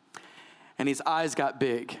 And his eyes got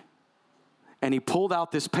big. And he pulled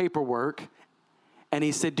out this paperwork. And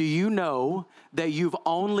he said, do you know that you've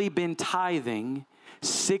only been tithing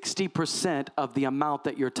 60% of the amount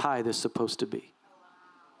that your tithe is supposed to be?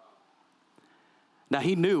 Now,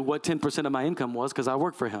 he knew what 10% of my income was because I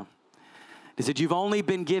worked for him. He said, you've only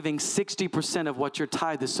been giving 60% of what your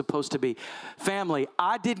tithe is supposed to be. Family,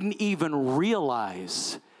 I didn't even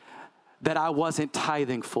realize that I wasn't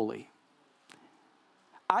tithing fully.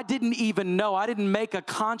 I didn't even know. I didn't make a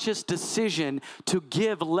conscious decision to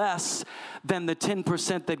give less than the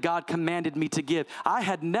 10% that God commanded me to give. I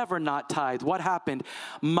had never not tithed. What happened?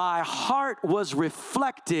 My heart was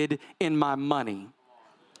reflected in my money.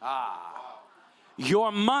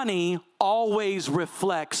 Your money always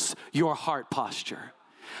reflects your heart posture.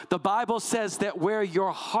 The Bible says that where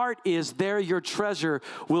your heart is, there your treasure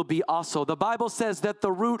will be also. The Bible says that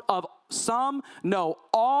the root of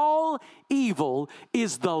all evil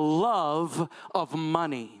is the love of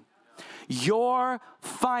money. your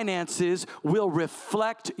finances will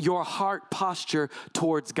reflect your heart posture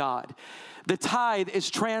towards God. The tithe is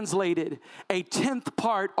translated a 10th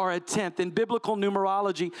part or a tenth. In biblical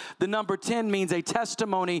numerology, the number 10 means a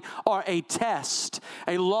testimony or a test,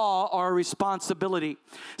 a law or a responsibility.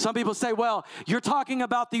 Some people say, well, you're talking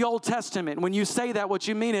about the Old Testament. When you say that, what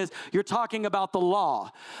you mean is you're talking about the law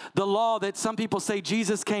that some people say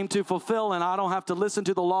Jesus came to fulfill, and I don't have to listen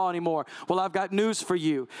to the law anymore. Well, I've got news for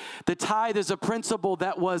you. The tithe is a principle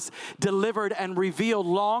that was delivered and revealed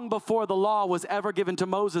long before the law was ever given to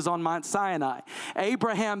Moses on Mount Sinai.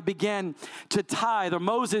 Abraham began to tithe,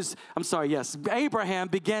 Abraham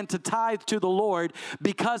began to tithe to the Lord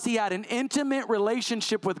because he had an intimate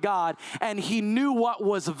relationship with God, and he knew what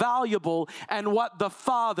was valuable and what the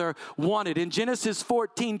Father wanted. In Genesis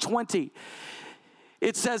 14:20,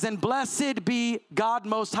 it says, and blessed be God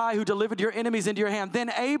Most High who delivered your enemies into your hand.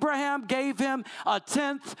 Then Abraham gave him a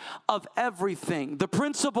tenth of everything. The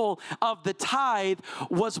principle of the tithe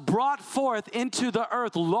was brought forth into the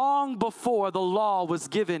earth long before the law was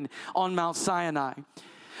given on Mount Sinai.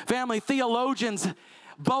 Family, theologians,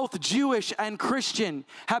 both Jewish and Christian,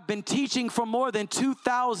 have been teaching for more than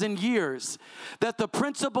 2,000 years that the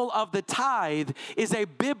principle of the tithe is a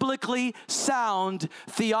biblically sound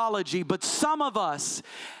theology. But some of us,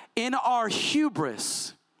 in our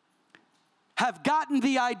hubris, have gotten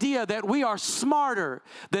the idea that we are smarter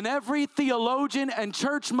than every theologian and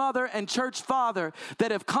church mother and church father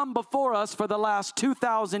that have come before us for the last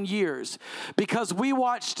 2,000 years, because we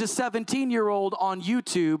watched a 17-year-old on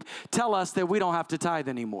YouTube tell us that we don't have to tithe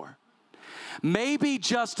anymore. Maybe,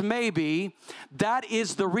 just maybe, that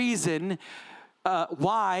is the reason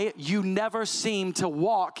why you never seem to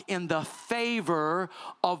walk in the favor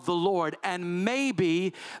of the Lord. And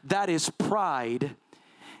maybe that is pride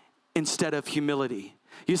instead of humility.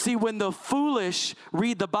 You see, when the foolish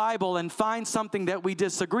read the Bible and find something that we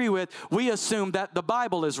disagree with, we assume that the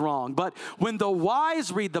Bible is wrong. But when the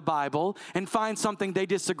wise read the Bible and find something they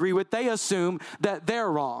disagree with, they assume that they're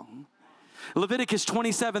wrong. Leviticus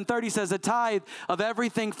 27:30 says, a tithe of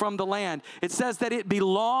everything from the land. It says that it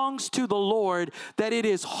belongs to the Lord, that it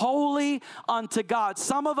is holy unto God.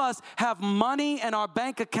 Some of us have money in our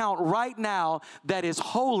bank account right now that is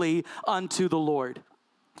holy unto the Lord.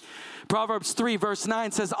 Proverbs 3 verse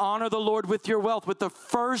 9 says, honor the Lord with your wealth, with the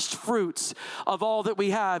first fruits of all that we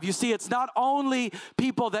have. You see, it's not only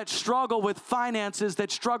people that struggle with finances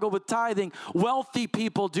that struggle with tithing. Wealthy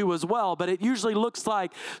people do as well, but it usually looks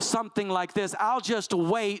like something like this. I'll just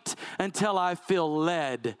wait until I feel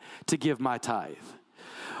led to give my tithe.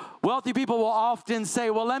 Wealthy people will often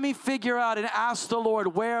say, well, let me figure out and ask the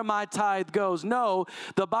Lord where my tithe goes. No,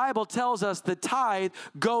 the Bible tells us the tithe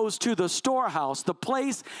goes to the storehouse, the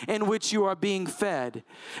place in which you are being fed.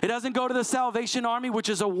 It doesn't go to the Salvation Army, which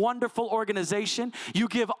is a wonderful organization. You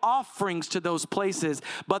give offerings to those places,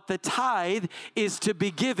 but the tithe is to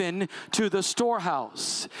be given to the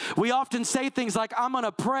storehouse. We often say things like, I'm going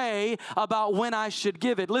to pray about when I should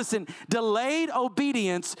give it. Listen, delayed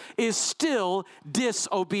obedience is still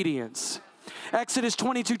disobedience. Exodus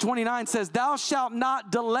 22:29 says, thou shalt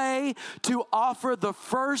not delay to offer the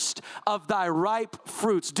first of thy ripe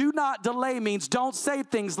fruits. Do not delay means don't say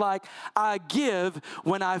things like, I give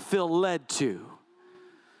when I feel led to.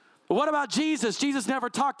 But what about Jesus? Jesus never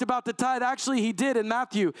talked about the tithe. Actually, he did in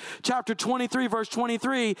Matthew chapter 23, verse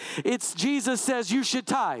 23. Jesus says you should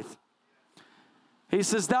tithe. He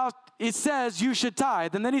says, it says you should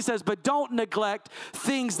tithe. And then he says, but don't neglect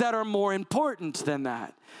things that are more important than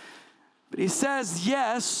that. But he says,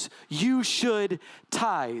 yes, you should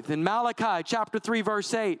tithe. In Malachi chapter 3,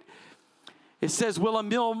 verse 8, it says, will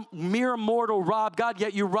a mere mortal rob God?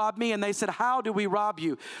 Yet you rob me. And they said, how do we rob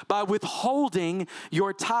you? By withholding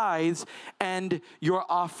your tithes and your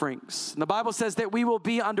offerings. And the Bible says that we will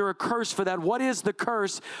be under a curse for that. What is the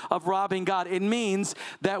curse of robbing God? It means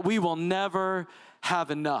that we will never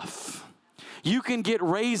have enough. You can get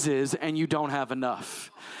raises and you don't have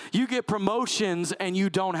enough. You get promotions and you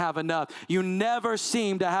don't have enough. You never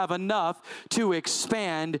seem to have enough to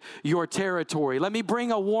expand your territory. Let me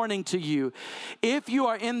bring a warning to you. If you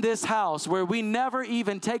are in this house where we never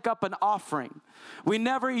even take up an offering, we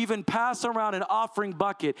never even pass around an offering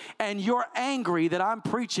bucket, and you're angry that I'm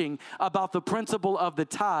preaching about the principle of the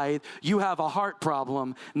tithe, you have a heart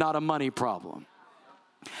problem, not a money problem.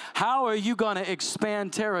 How are you going to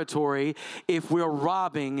expand territory if we're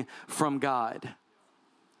robbing from God?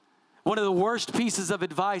 One of the worst pieces of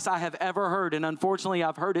advice I have ever heard, and unfortunately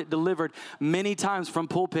I've heard it delivered many times from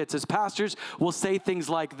pulpits, is pastors will say things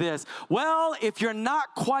like this. Well, if you're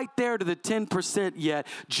not quite there to the 10% yet,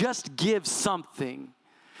 just give something.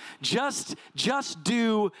 Just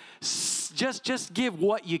do just give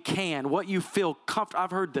what you can, what you feel comfortable.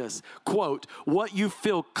 I've heard this quote, what you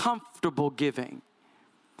feel comfortable giving.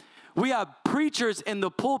 We have preachers in the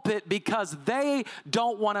pulpit because they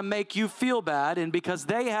don't want to make you feel bad and because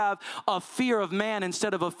they have a fear of man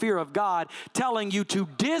instead of a fear of God, telling you to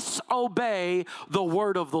disobey the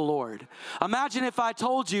word of the Lord. Imagine if I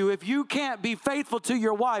told you, if you can't be faithful to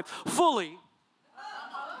your wife fully.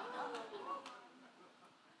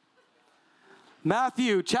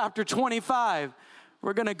 Matthew chapter 25,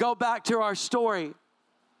 we're going to go back to our story.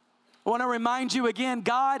 I want to remind you again,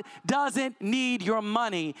 God doesn't need your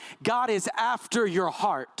money. God is after your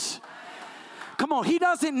heart. Come on, he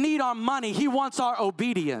doesn't need our money. He wants our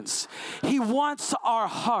obedience. He wants our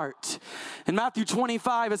heart. In Matthew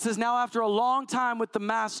 25, it says, now after a long time with the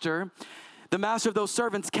master of those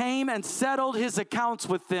servants came and settled his accounts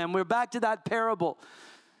with them. We're back to that parable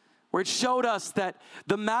where it showed us that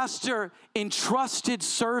the master entrusted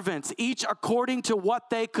servants, each according to what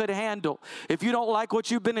they could handle. If you don't like what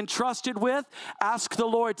you've been entrusted with, ask the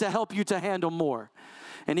Lord to help you to handle more.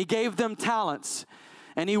 And he gave them talents,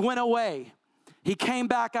 and he went away. He came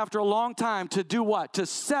back after a long time to do what? To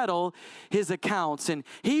settle his accounts. And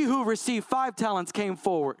he who received 5 talents came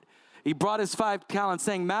forward. He brought his 5 talents,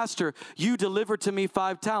 saying, Master, you delivered to me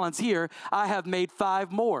 5 talents. Here, I have made 5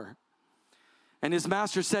 more. And his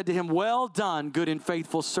master said to him, well done, good and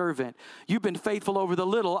faithful servant. You've been faithful over the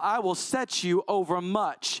little. I will set you over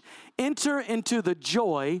much. Enter into the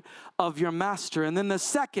joy of your master. And then the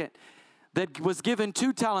second that was given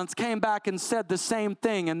 2 talents came back and said the same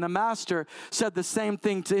thing. And the master said the same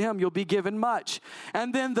thing to him. You'll be given much.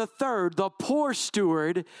 And then the third, the poor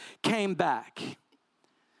steward, came back.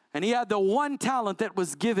 And he had the 1 talent that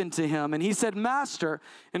was given to him. And he said, Master,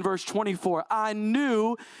 in verse 24, I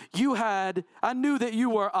knew that you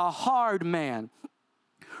were a hard man,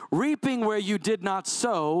 reaping where you did not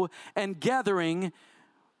sow, and gathering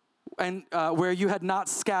where you had not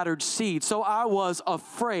scattered seed. So I was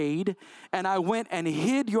afraid, and I went and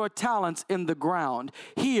hid your talents in the ground.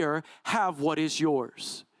 Here, have what is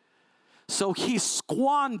yours. So he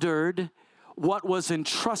squandered what was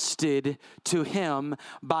entrusted to him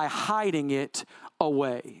by hiding it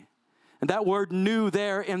away. And that word knew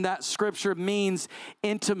there in that scripture means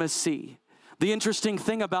intimacy. The interesting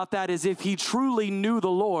thing about that is if he truly knew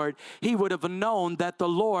the Lord, he would have known that the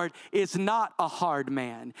Lord is not a hard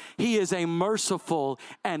man. He is a merciful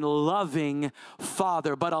and loving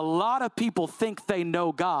Father. But a lot of people think they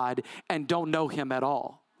know God and don't know him at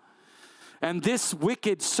all. And this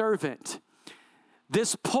wicked servant,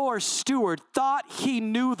 this poor steward, thought he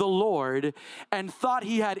knew the Lord and thought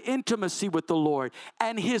he had intimacy with the Lord.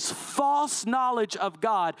 And his false knowledge of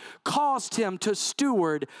God caused him to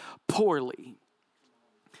steward poorly.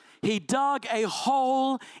 He dug a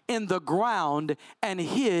hole in the ground and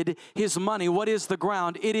hid his money. What is the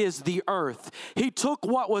ground? It is the earth. He took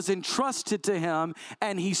what was entrusted to him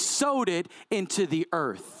and he sowed it into the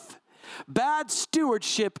earth. Bad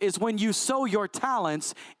stewardship is when you sow your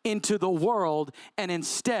talents into the world and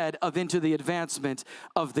instead of into the advancement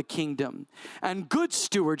of the kingdom. And good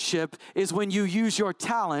stewardship is when you use your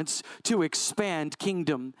talents to expand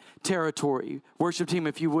kingdom territory. Worship team,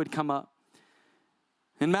 if you would come up.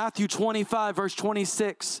 In Matthew 25, verse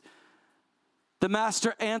 26, the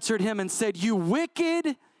master answered him and said, you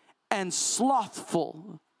wicked and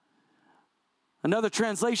slothful. Another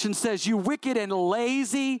translation says, you wicked and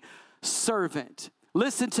lazy servant.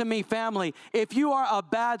 Listen to me, family. If you are a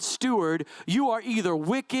bad steward, you are either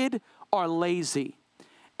wicked or lazy.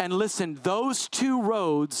 And listen, those 2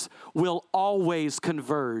 roads will always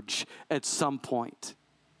converge at some point.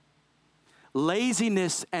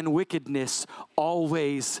 Laziness and wickedness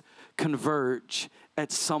always converge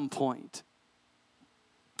at some point.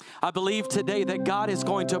 I believe today that God is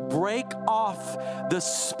going to break off the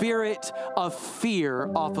spirit of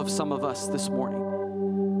fear off of some of us this morning.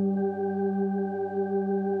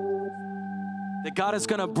 That God is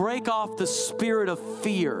going to break off the spirit of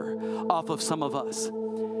fear off of some of us.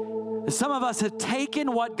 Some of us have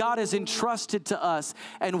taken what God has entrusted to us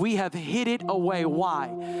and we have hid it away.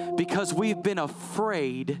 Why? Because we've been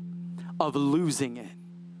afraid of losing it.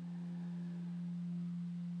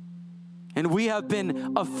 And we have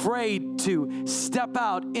been afraid to step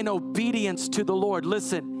out in obedience to the Lord.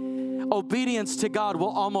 Listen, obedience to God will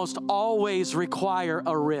almost always require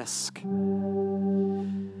a risk.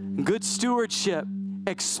 Good stewardship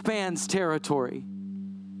expands territory.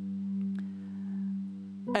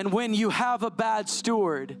 And when you have a bad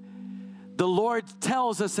steward, the Lord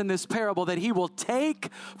tells us in this parable that he will take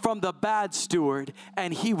from the bad steward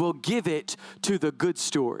and he will give it to the good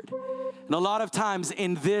steward. And a lot of times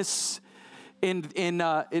in this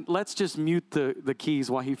Let's just mute the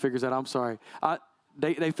keys while he figures out. I'm sorry.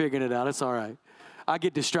 They figured it out. It's all right. I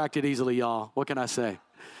get distracted easily, y'all. What can I say?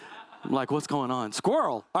 I'm like, what's going on?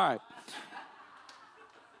 Squirrel. All right.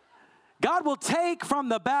 God will take from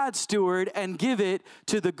the bad steward and give it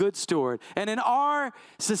to the good steward. And in our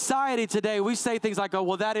society today, we say things like, oh,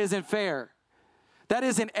 well, that isn't fair. That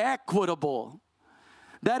isn't equitable.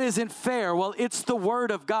 That isn't fair. Well, it's the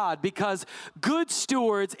word of God, because good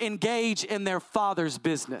stewards engage in their Father's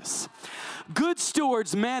business. Good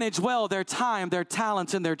stewards manage well their time, their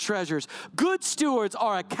talents, and their treasures. Good stewards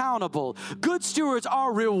are accountable. Good stewards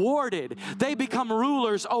are rewarded. They become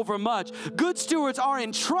rulers over much. Good stewards are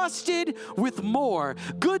entrusted with more.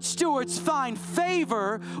 Good stewards find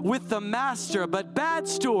favor with the master, but bad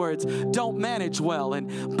stewards don't manage well.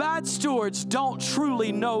 And bad stewards don't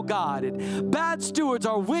truly know God. And bad stewards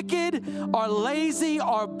are wicked, are lazy,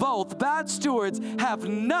 or both. Bad stewards have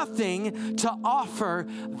nothing to offer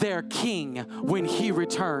their king when he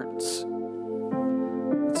returns.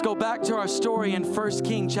 Let's go back to our story in 1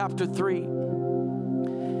 Kings chapter 3.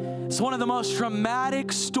 It's one of the most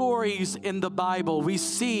dramatic stories in the Bible. We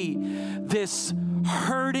see this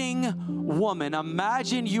hurting woman.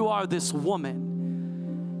 Imagine you are this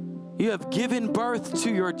woman. You have given birth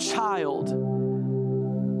to your child,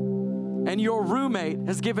 and your roommate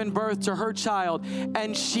has given birth to her child,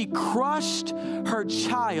 and she crushed her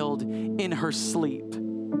child in her sleep.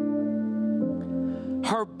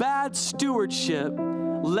 Her bad stewardship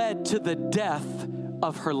led to the death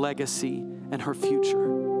of her legacy and her future.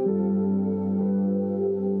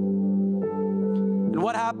 And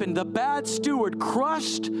what happened? The bad steward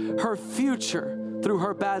crushed her future through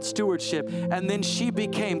her bad stewardship, and then she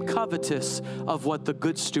became covetous of what the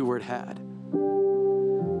good steward had.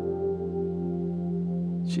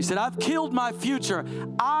 She said, I've killed my future.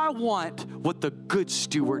 I want what the good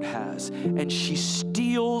steward has. And she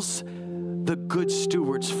steals the good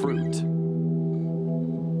steward's fruit.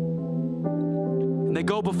 And they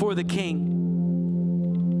go before the king.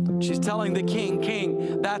 She's telling the king,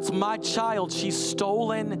 King, that's my child. She's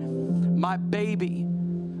stolen my baby.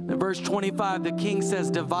 In verse 25, the king says,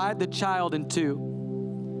 divide the child in two.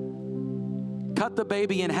 Cut the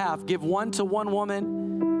baby in half. Give one to one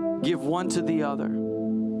woman, give one to the other.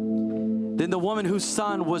 Then the woman whose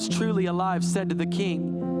son was truly alive said to the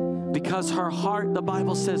king, because her heart, the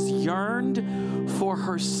Bible says, yearned for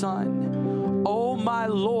her son, oh my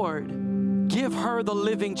Lord, give her the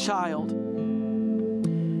living child,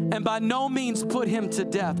 and by no means put him to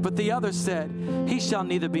death. But the other said, he shall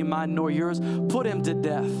neither be mine nor yours. Put him to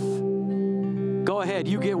death. Go ahead,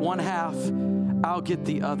 you get one half, I'll get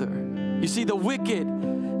the other. You see, the wicked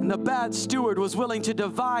and the bad steward was willing to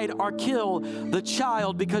divide or kill the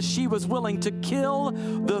child because she was willing to kill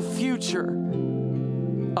the future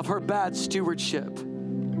of her bad stewardship.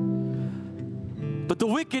 But the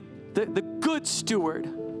wicked, the good steward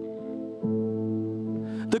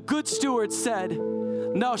said,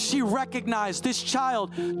 no, she recognized this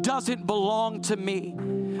child doesn't belong to me.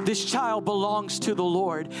 This child belongs to the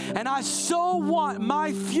Lord. And I so want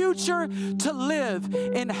my future to live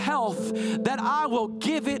in health that I will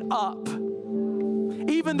give it up.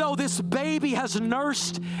 Even though this baby has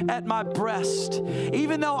nursed at my breast,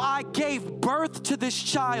 even though I gave birth to this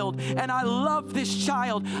child and I love this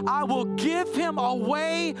child, I will give him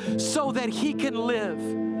away so that he can live.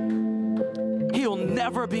 He'll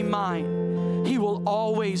never be mine. He will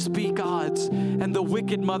always be God's. And the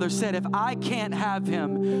wicked mother said, if I can't have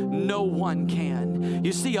him, no one can.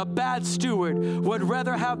 You see, a bad steward would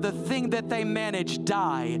rather have the thing that they manage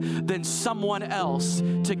die than someone else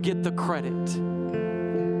to get the credit.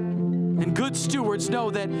 And good stewards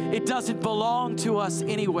know that it doesn't belong to us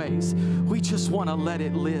anyways. We just want to let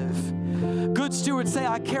it live. Good stewards say,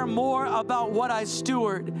 I care more about what I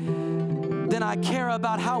steward than I care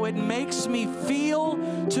about how it makes me feel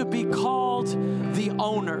to be called the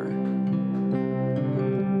owner.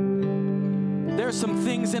 There are some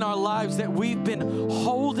things in our lives that we've been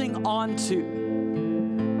holding on to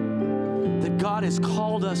that God has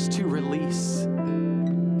called us to release.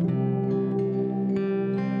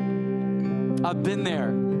 I've been there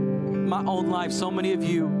in my own life. So many of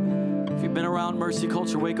you, if you've been around Mercy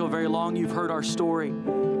Culture Waco very long, you've heard our story.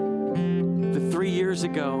 But 3 years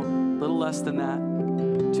ago, a little less than that,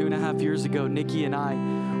 2.5 years ago, Nikki and I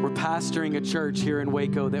were pastoring a church here in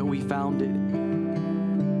Waco that we founded.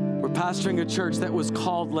 We're pastoring a church that was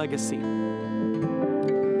called Legacy.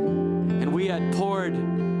 And we had poured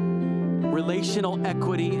relational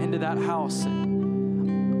equity into that house.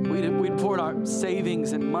 And We'd poured our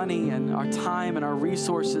savings and money and our time and our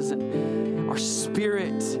resources and our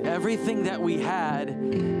spirit, everything that we had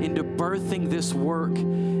into birthing this work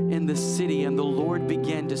in the city. And the Lord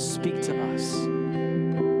began to speak to us,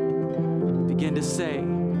 began to say,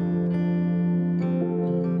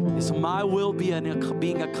 is my will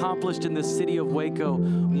being accomplished in the city of Waco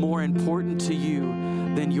more important to you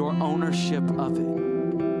than your ownership of it?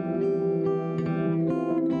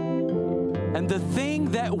 And the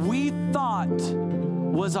thing that we thought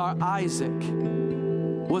was our Isaac,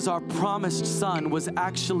 was our promised son, was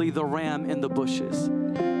actually the ram in the bushes.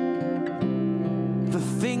 The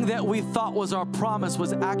thing that we thought was our promise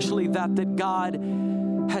was actually that God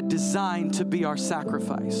had designed to be our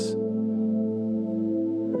sacrifice.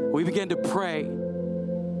 We began to pray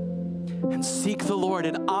and seek the Lord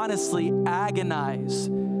and honestly agonize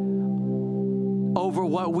over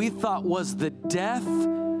what we thought was the death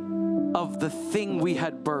of the thing we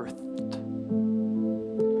had birthed.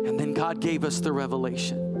 And then God gave us the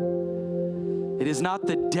revelation. It is not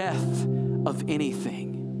the death of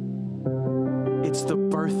anything. It's the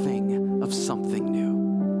birthing of something new.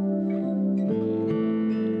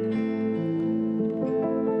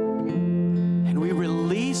 And we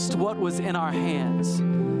released what was in our hands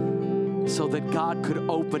so that God could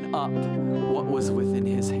open up what was within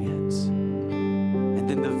his hands. And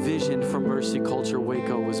then the vision for Mercy Culture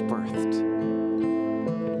Waco was birthed.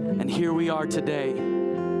 And here we are today,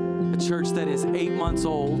 a church that is 8 months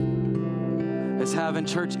old, is having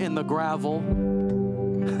church in the gravel,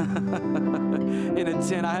 in a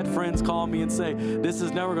tent. I had friends call me and say, this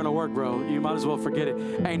is never gonna work, bro. You might as well forget it.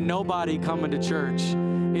 Ain't nobody coming to church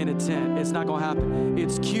in a tent. It's not gonna happen.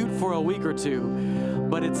 It's cute for a week or two,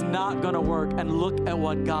 but it's not gonna work. And look at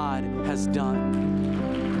what God has done.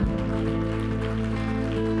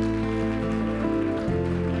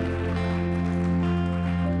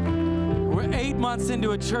 8 months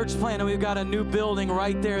into a church plan, and we've got a new building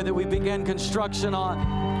right there that we began construction on.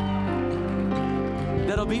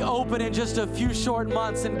 That'll be open in just a few short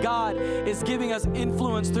months, and God is giving us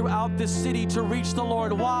influence throughout this city to reach the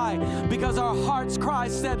Lord. Why? Because our heart's cry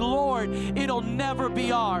said, Lord, it'll never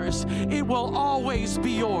be ours. It will always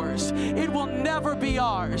be yours. It will never be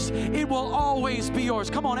ours. It will always be yours.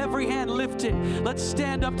 Come on, every hand lifted. Let's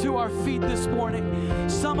stand up to our feet this morning.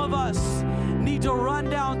 Some of us need to run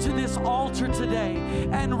down to this altar today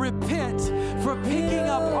and repent for picking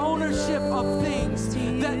up ownership of things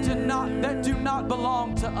that do not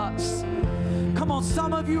belong to us. Come on,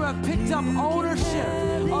 some of you have picked up ownership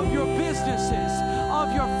of your businesses,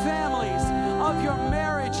 of your families, of your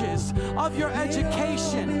marriages, of your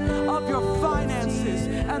education, of your finances,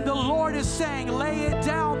 and the Lord is saying, lay it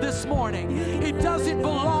down this morning. It doesn't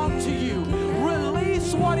belong to you.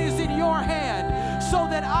 Release what is in your hand so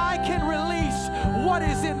that I can release what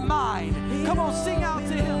is in mine. Come on, sing out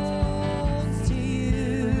to him.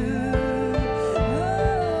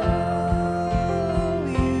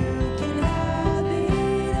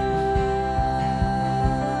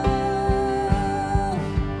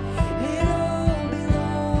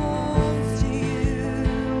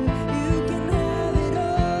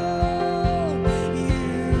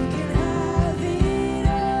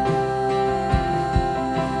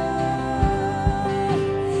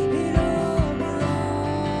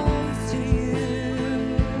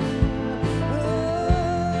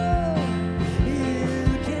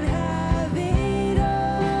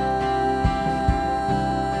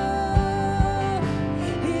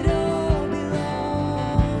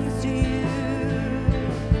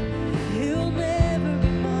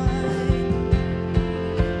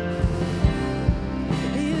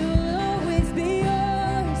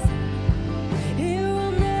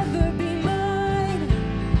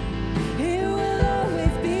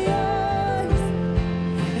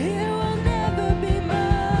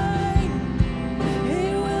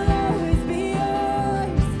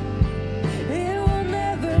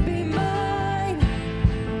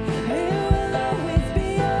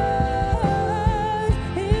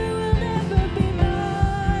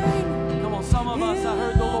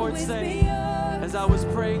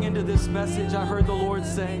 Message, I heard the Lord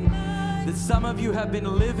say that some of you have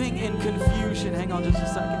been living in confusion. Hang on just a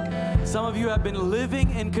second. Some of you have been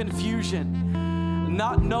living in confusion,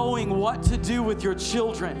 not knowing what to do with your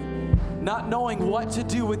children, not knowing what to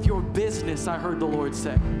do with your business, I heard the Lord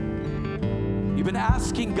say. You've been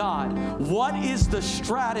asking God, what is the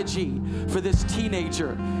strategy for this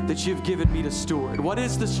teenager that you've given me to steward? What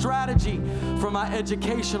is the strategy for my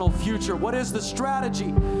educational future? What is the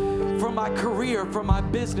strategy for my career, for my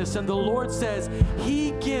business? And the Lord says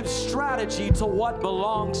he gives strategy to what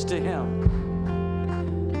belongs to him.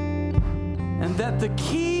 And that the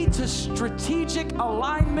key to strategic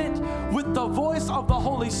alignment with the voice of the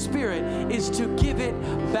Holy Spirit is to give it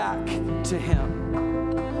back to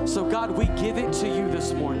Him. So God, we give it to you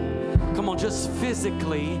this morning. Come on, just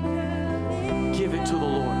physically give it to the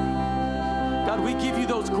Lord. God, we give you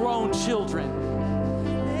those grown children.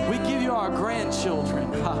 We give you our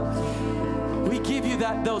grandchildren. We give you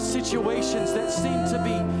those situations that seem to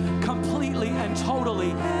be completely and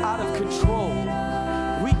totally out of control.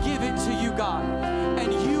 We give it to you, God,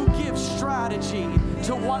 and you give strategy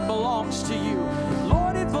to what belongs to you.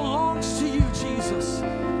 Lord, it belongs to you, Jesus.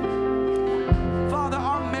 Father,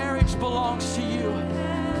 our marriage belongs to you.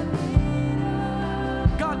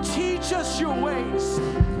 God, teach us your ways.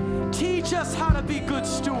 Teach us how to be good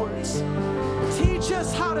stewards. Teach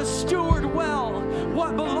us how to steward well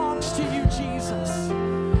what belongs to you, Jesus.